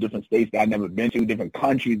 going to different states that I've never been to, different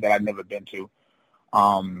countries that I've never been to,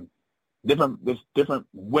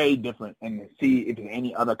 way different, and see if there's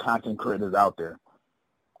any other content creators out there.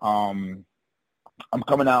 I'm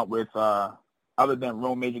coming out with other than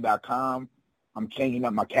RoMajor.com. I'm changing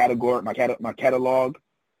up my category, my catalog.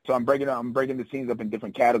 So I'm breaking the scenes up in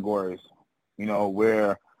different categories, you know,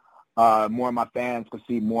 where more of my fans can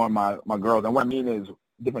see more of my girls. And what I mean is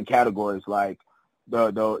different categories, like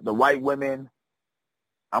the white women,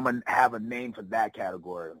 I'm going to have a name for that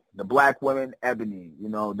category. The black women, Ebony, you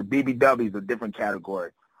know, the BBWs, a different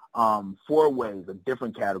category. Four Ways, a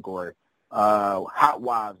different category. Hot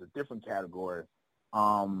Wives, a different category.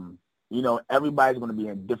 You know, everybody's going to be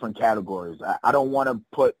in different categories. I don't want to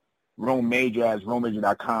put Ro Major as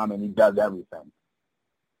RoMajor.com and he does everything.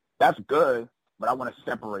 That's good, but I want to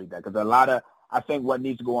separate that because I think what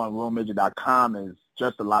needs to go on RoMajor.com is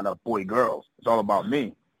just a lot of boy girls. It's all about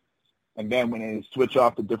me. And then when they switch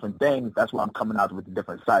off to different things, that's why I'm coming out with the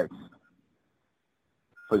different sites.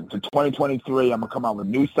 For 2023, I'm going to come out with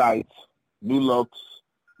new sites, new looks,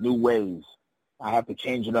 new ways. I have to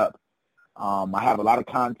change it up. I have a lot of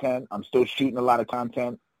content. I'm still shooting a lot of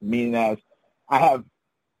content, meaning as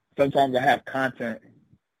sometimes I have content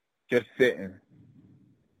just sitting.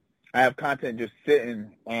 I have content just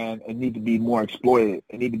sitting, and it needs to be more exploited.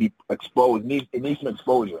 It needs to be exposed. It needs some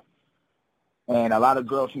exposure. And a lot of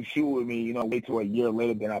girls who shoot with me, you know, wait till a year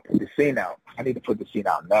later, then I put the scene out. I need to put the scene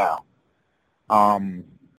out now.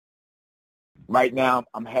 Right now,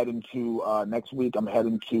 I'm heading to, next week, I'm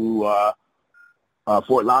heading to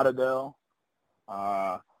Fort Lauderdale.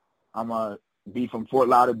 I'm going to be from Fort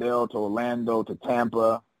Lauderdale to Orlando to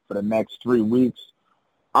Tampa for the next 3 weeks.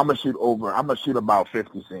 I'm going to shoot about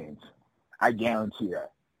 50 scenes. I guarantee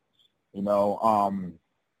that. You know,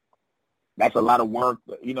 that's a lot of work.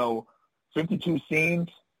 You know, 52 scenes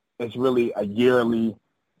is really a yearly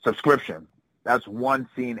subscription. That's one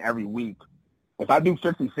scene every week. If I do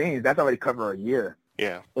 50 scenes, that's already cover a year.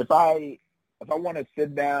 Yeah. If I want to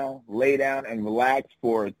sit down, lay down, and relax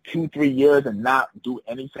for 2-3 years and not do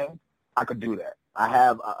anything, I could do that. I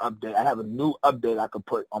have an update. I have a new update I could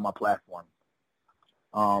put on my platform.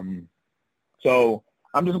 So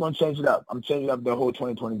I'm just going to change it up. I'm changing up the whole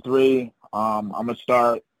 2023. I'm going to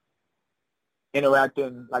start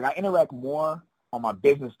interacting. Like, I interact more on my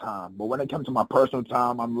business time, but when it comes to my personal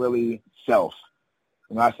time, I'm really self.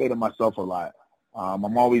 You know, I say to myself a lot.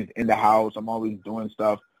 I'm always in the house. I'm always doing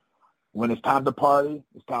stuff. When it's time to party,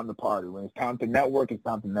 it's time to party. When it's time to network, it's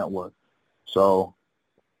time to network. So,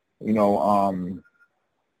 you know,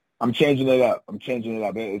 I'm changing it up.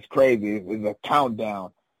 It's crazy. It's a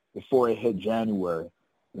countdown before it hit January.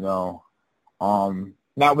 You know,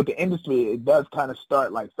 now with the industry, it does kind of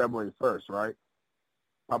start like February 1st, right?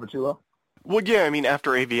 Papa Chulo? Well, yeah, I mean,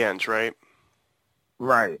 after AVNs, right?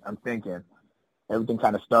 Right. I'm thinking everything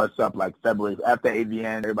kind of starts up like February. After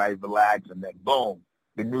AVN, everybody's relaxed, and then boom,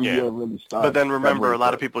 the new year really starts. But then remember, February a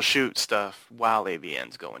lot of 1st. people shoot stuff while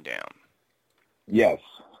AVN's going down. Yes,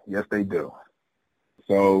 they do.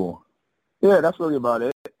 So, yeah, that's really about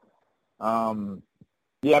it.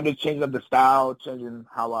 Yeah, I'm just changing up the style, changing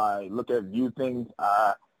how I view things.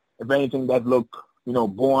 If anything that look, you know,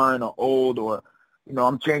 boring or old, or, you know,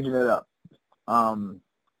 I'm changing it up. I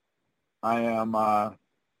am, for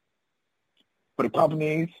the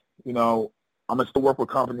companies, you know, I'm going to still work with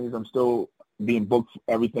companies. I'm still being booked for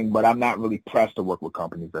everything, but I'm not really pressed to work with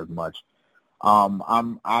companies as much.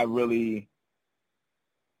 I really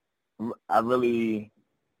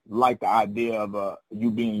like the idea of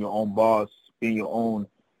you being your own boss, being your own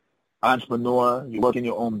entrepreneur. You work in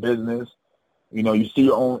your own business. You know, you see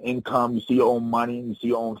your own income, you see your own money, you see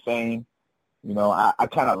your own fame. You know, I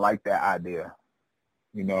kind of like that idea.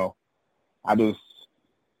 You know, I just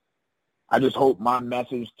hope my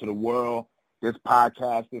message to the world, this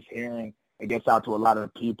podcast, this hearing, it gets out to a lot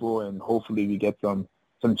of people, and hopefully we get some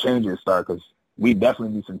changes start, because we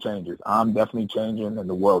definitely need some changes. I'm definitely changing, and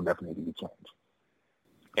the world definitely needs to change.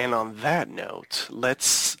 And on that note,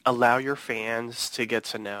 let's allow your fans to get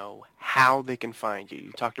to know how they can find you.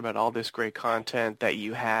 You talked about all this great content that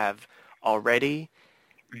you have already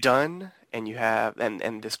done, and you have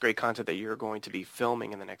and this great content that you're going to be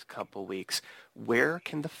filming in the next couple weeks. Where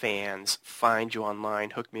can the fans find you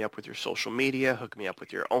online? Hook me up with your social media, hook me up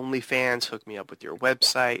with your OnlyFans, hook me up with your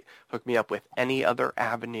website, hook me up with any other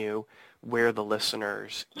avenue where the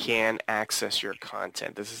listeners can access your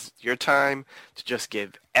content. This is your time to just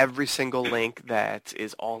give every single link that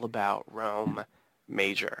is all about Rome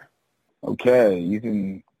Major. Okay, you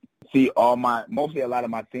can see mostly a lot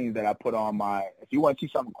of my things that I put on my, if you want to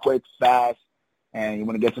see something quick, fast, and you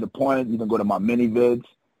want to get to the point, you can go to my mini vids.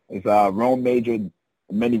 It's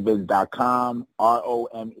RomeMajorMinivids.com,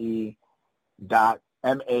 RomeManyvidscom.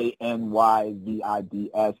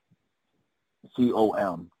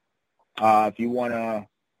 If you want to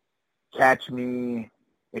catch me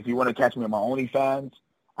on my OnlyFans,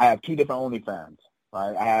 I have two different OnlyFans.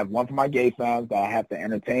 Right? I have one for my gay fans that I have to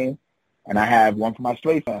entertain, and I have one for my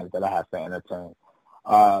straight fans that I have to entertain.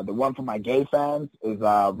 The one for my gay fans is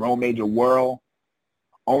Rome Major World,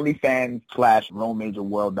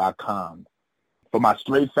 OnlyFans/RomeMajorWorld.com. For my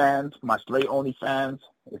straight fans, my straight OnlyFans,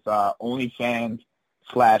 it's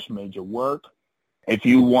OnlyFans/MajorWork. If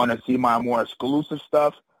you want to see my more exclusive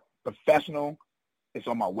stuff, professional, it's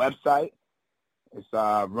on my website. It's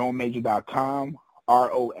RomeMajor.com,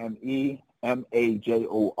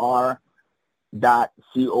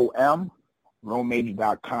 RomeMajor.com,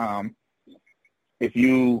 RomeMajor.com. If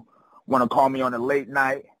you want to call me on a late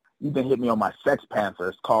night, you can hit me on my Sex Panther.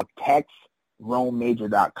 It's called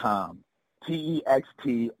TextRomeMajor.com,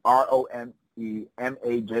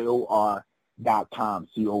 TextRomeMajor.com,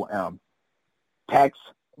 COM,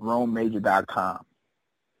 TextRomeMajor.com.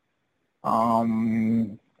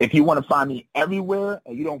 If you want to find me everywhere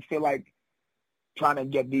and you don't feel like trying to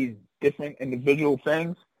get these different individual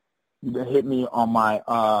things, you can hit me on my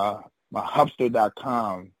my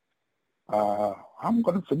Hubster.com. I'm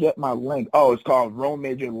going to forget my link. Oh, it's called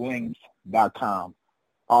RomeMajorLinks.com.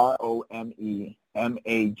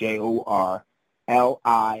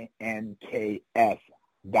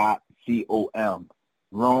 RomeMajorLinks.com.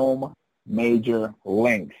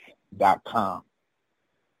 RomeMajorLinks.com.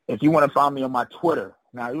 If you want to find me on my Twitter,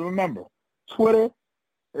 now you remember, Twitter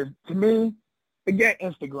is, to me, forget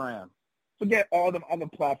Instagram. Forget all them other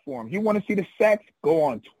platforms. You want to see the sex? Go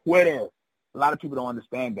on Twitter. A lot of people don't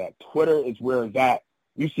understand that. Twitter is where it's at.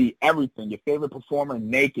 You see everything. Your favorite performer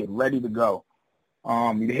naked, ready to go. You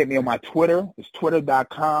can hit me on my Twitter. It's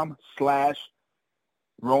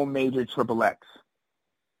twitter.com/RomeMajorXXX.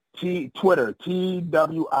 Twitter,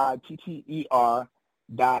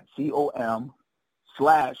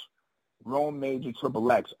 TWITTER.com/RomeMajorXXX,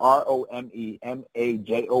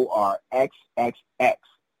 RomeMajorXXX.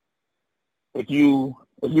 If you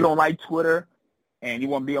don't like Twitter, and you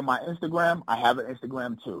want to be on my Instagram, I have an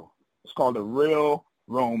Instagram too. It's called The Real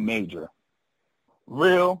Rome Major.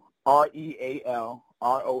 Real, RealRomemajor.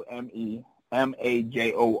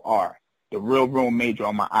 The Real Rome Major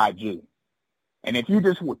on my IG. And if you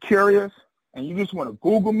just were curious and you just want to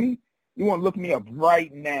Google me, you want to look me up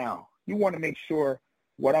right now. You want to make sure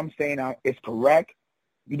what I'm saying out is correct.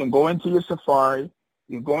 You can go into your Safari.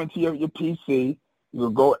 You can go into your PC. You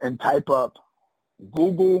can go and type up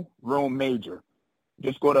Google Rome Major.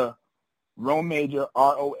 Just go to Rome Major,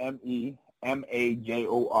 RomeMajor,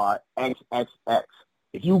 XXX.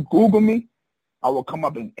 If you Google me, I will come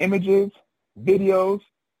up in images, videos,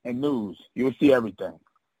 and news. You will see everything.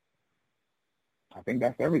 I think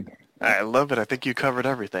that's everything. I love it. I think you covered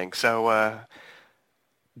everything. So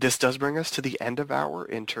this does bring us to the end of our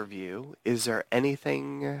interview. Is there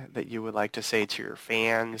anything that you would like to say to your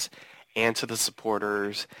fans and to the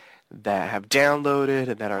supporters that have downloaded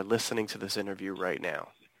and that are listening to this interview right now?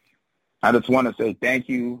 I just want to say thank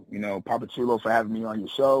you, Papa Chulo, for having me on your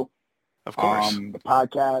show. Of course. The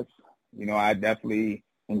podcast, I definitely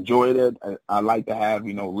enjoyed it. I like to have,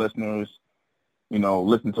 listeners,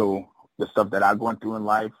 listen to the stuff that I'm going through in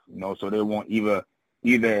life, so they won't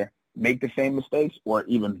either make the same mistakes or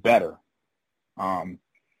even better. I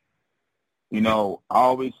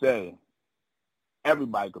always say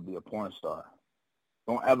everybody could be a porn star.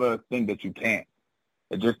 Don't ever think that you can't.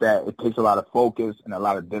 It's just that it takes a lot of focus and a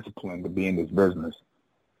lot of discipline to be in this business.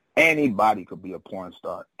 Anybody could be a porn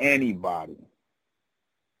star. Anybody.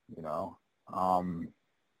 Thank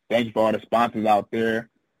you for all the sponsors out there.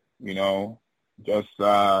 Just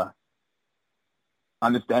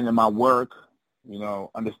understanding my work.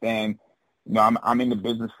 Understand. I'm in the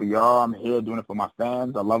business for y'all. I'm here doing it for my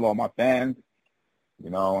fans. I love all my fans.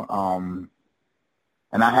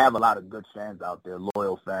 And I have a lot of good fans out there,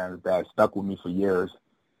 loyal fans that stuck with me for years.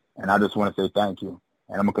 And I just want to say thank you.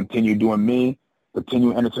 And I'm going to continue doing me,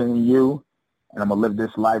 continue entertaining you, and I'm going to live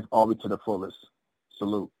this life all the way to the fullest.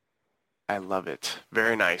 Salute. I love it.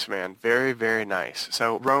 Very nice, man. Very, very nice.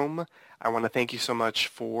 So, Rome, I want to thank you so much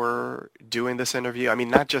for doing this interview. I mean,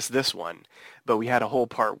 not just this one, but we had a whole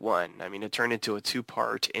part one. I mean, it turned into a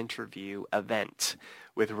 2-part interview event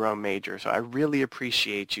with Rome Major. So I really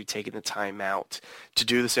appreciate you taking the time out to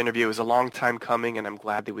do this interview. It was a long time coming, and I'm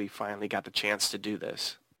glad that we finally got the chance to do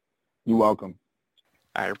this. You're welcome.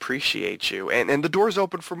 I appreciate you. And the door's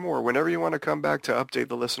open for more. Whenever you want to come back to update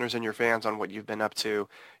the listeners and your fans on what you've been up to,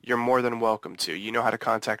 you're more than welcome to. You know how to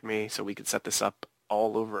contact me so we can set this up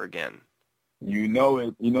all over again. You know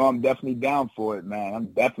it. I'm definitely down for it, man. I'm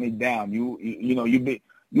definitely down. You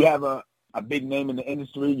have a big name in the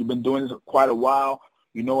industry. You've been doing this quite a while.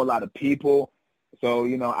 You know a lot of people. So,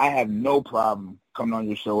 I have no problem coming on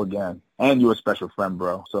your show again. And you're a special friend,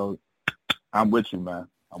 bro. So I'm with you, man.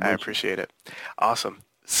 I appreciate it. Awesome.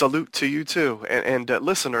 Salute to you, too. And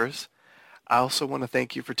listeners, I also want to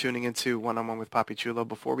thank you for tuning into One-on-One with Papi Chulo.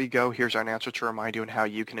 Before we go, here's our announcer to remind you on how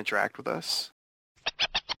you can interact with us.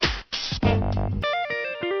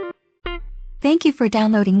 Thank you for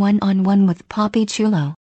downloading One-on-One with Papi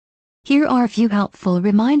Chulo. Here are a few helpful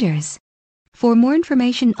reminders. For more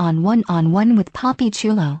information on One-on-One with Papi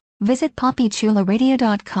Chulo, visit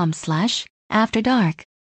papichuloradio.com/afterdark.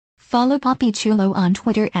 Follow Papi Chulo on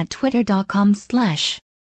Twitter at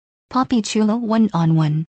twitter.com/Papi Chulo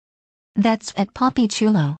One-on-One. That's at Papi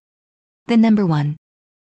Chulo. The number 1.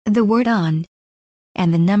 The word on.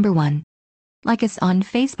 And the number 1. Like us on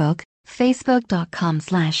Facebook,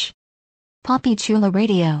 facebook.com/Papi Chulo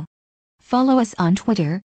Radio. Follow us on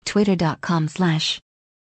Twitter,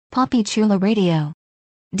 twitter.com/Papi Chulo Radio.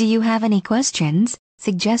 Do you have any questions,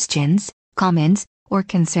 suggestions, comments, or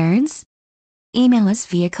concerns? Email us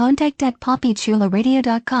via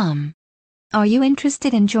contact@papichuloradio.com. Are you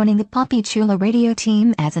interested in joining the Papi Chulo Radio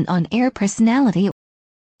team as an on-air personality?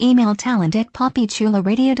 Email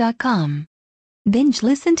talent@papichuloradio.com. Binge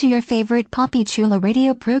listen to your favorite Papi Chulo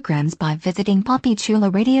Radio programs by visiting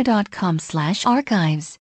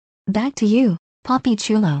papichuloradio.com/archives. Back to you, Papi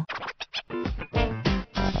Chulo.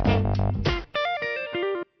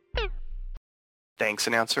 Thanks,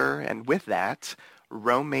 announcer. And with that,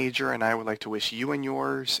 Rome Major and I would like to wish you and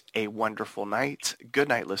yours a wonderful night. Good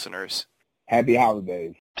night, listeners. Happy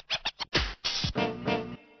holidays.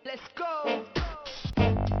 Let's go.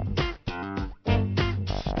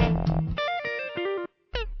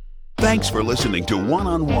 Thanks for listening to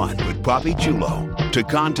One-on-One with Papi Chulo. To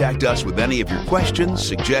contact us with any of your questions,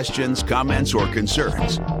 suggestions, comments, or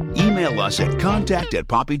concerns, email us at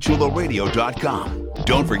contact@papichuloradio.com.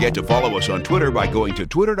 Don't forget to follow us on Twitter by going to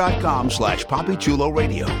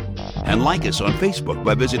twitter.com/PapiChuloRadio. And like us on Facebook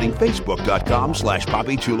by visiting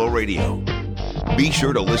facebook.com/PapiChuloRadio. Be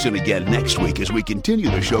sure to listen again next week as we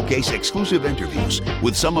continue to showcase exclusive interviews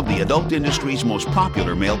with some of the adult industry's most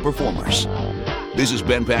popular male performers. This is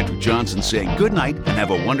Ben Patrick Johnson saying good night and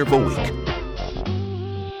have a wonderful week.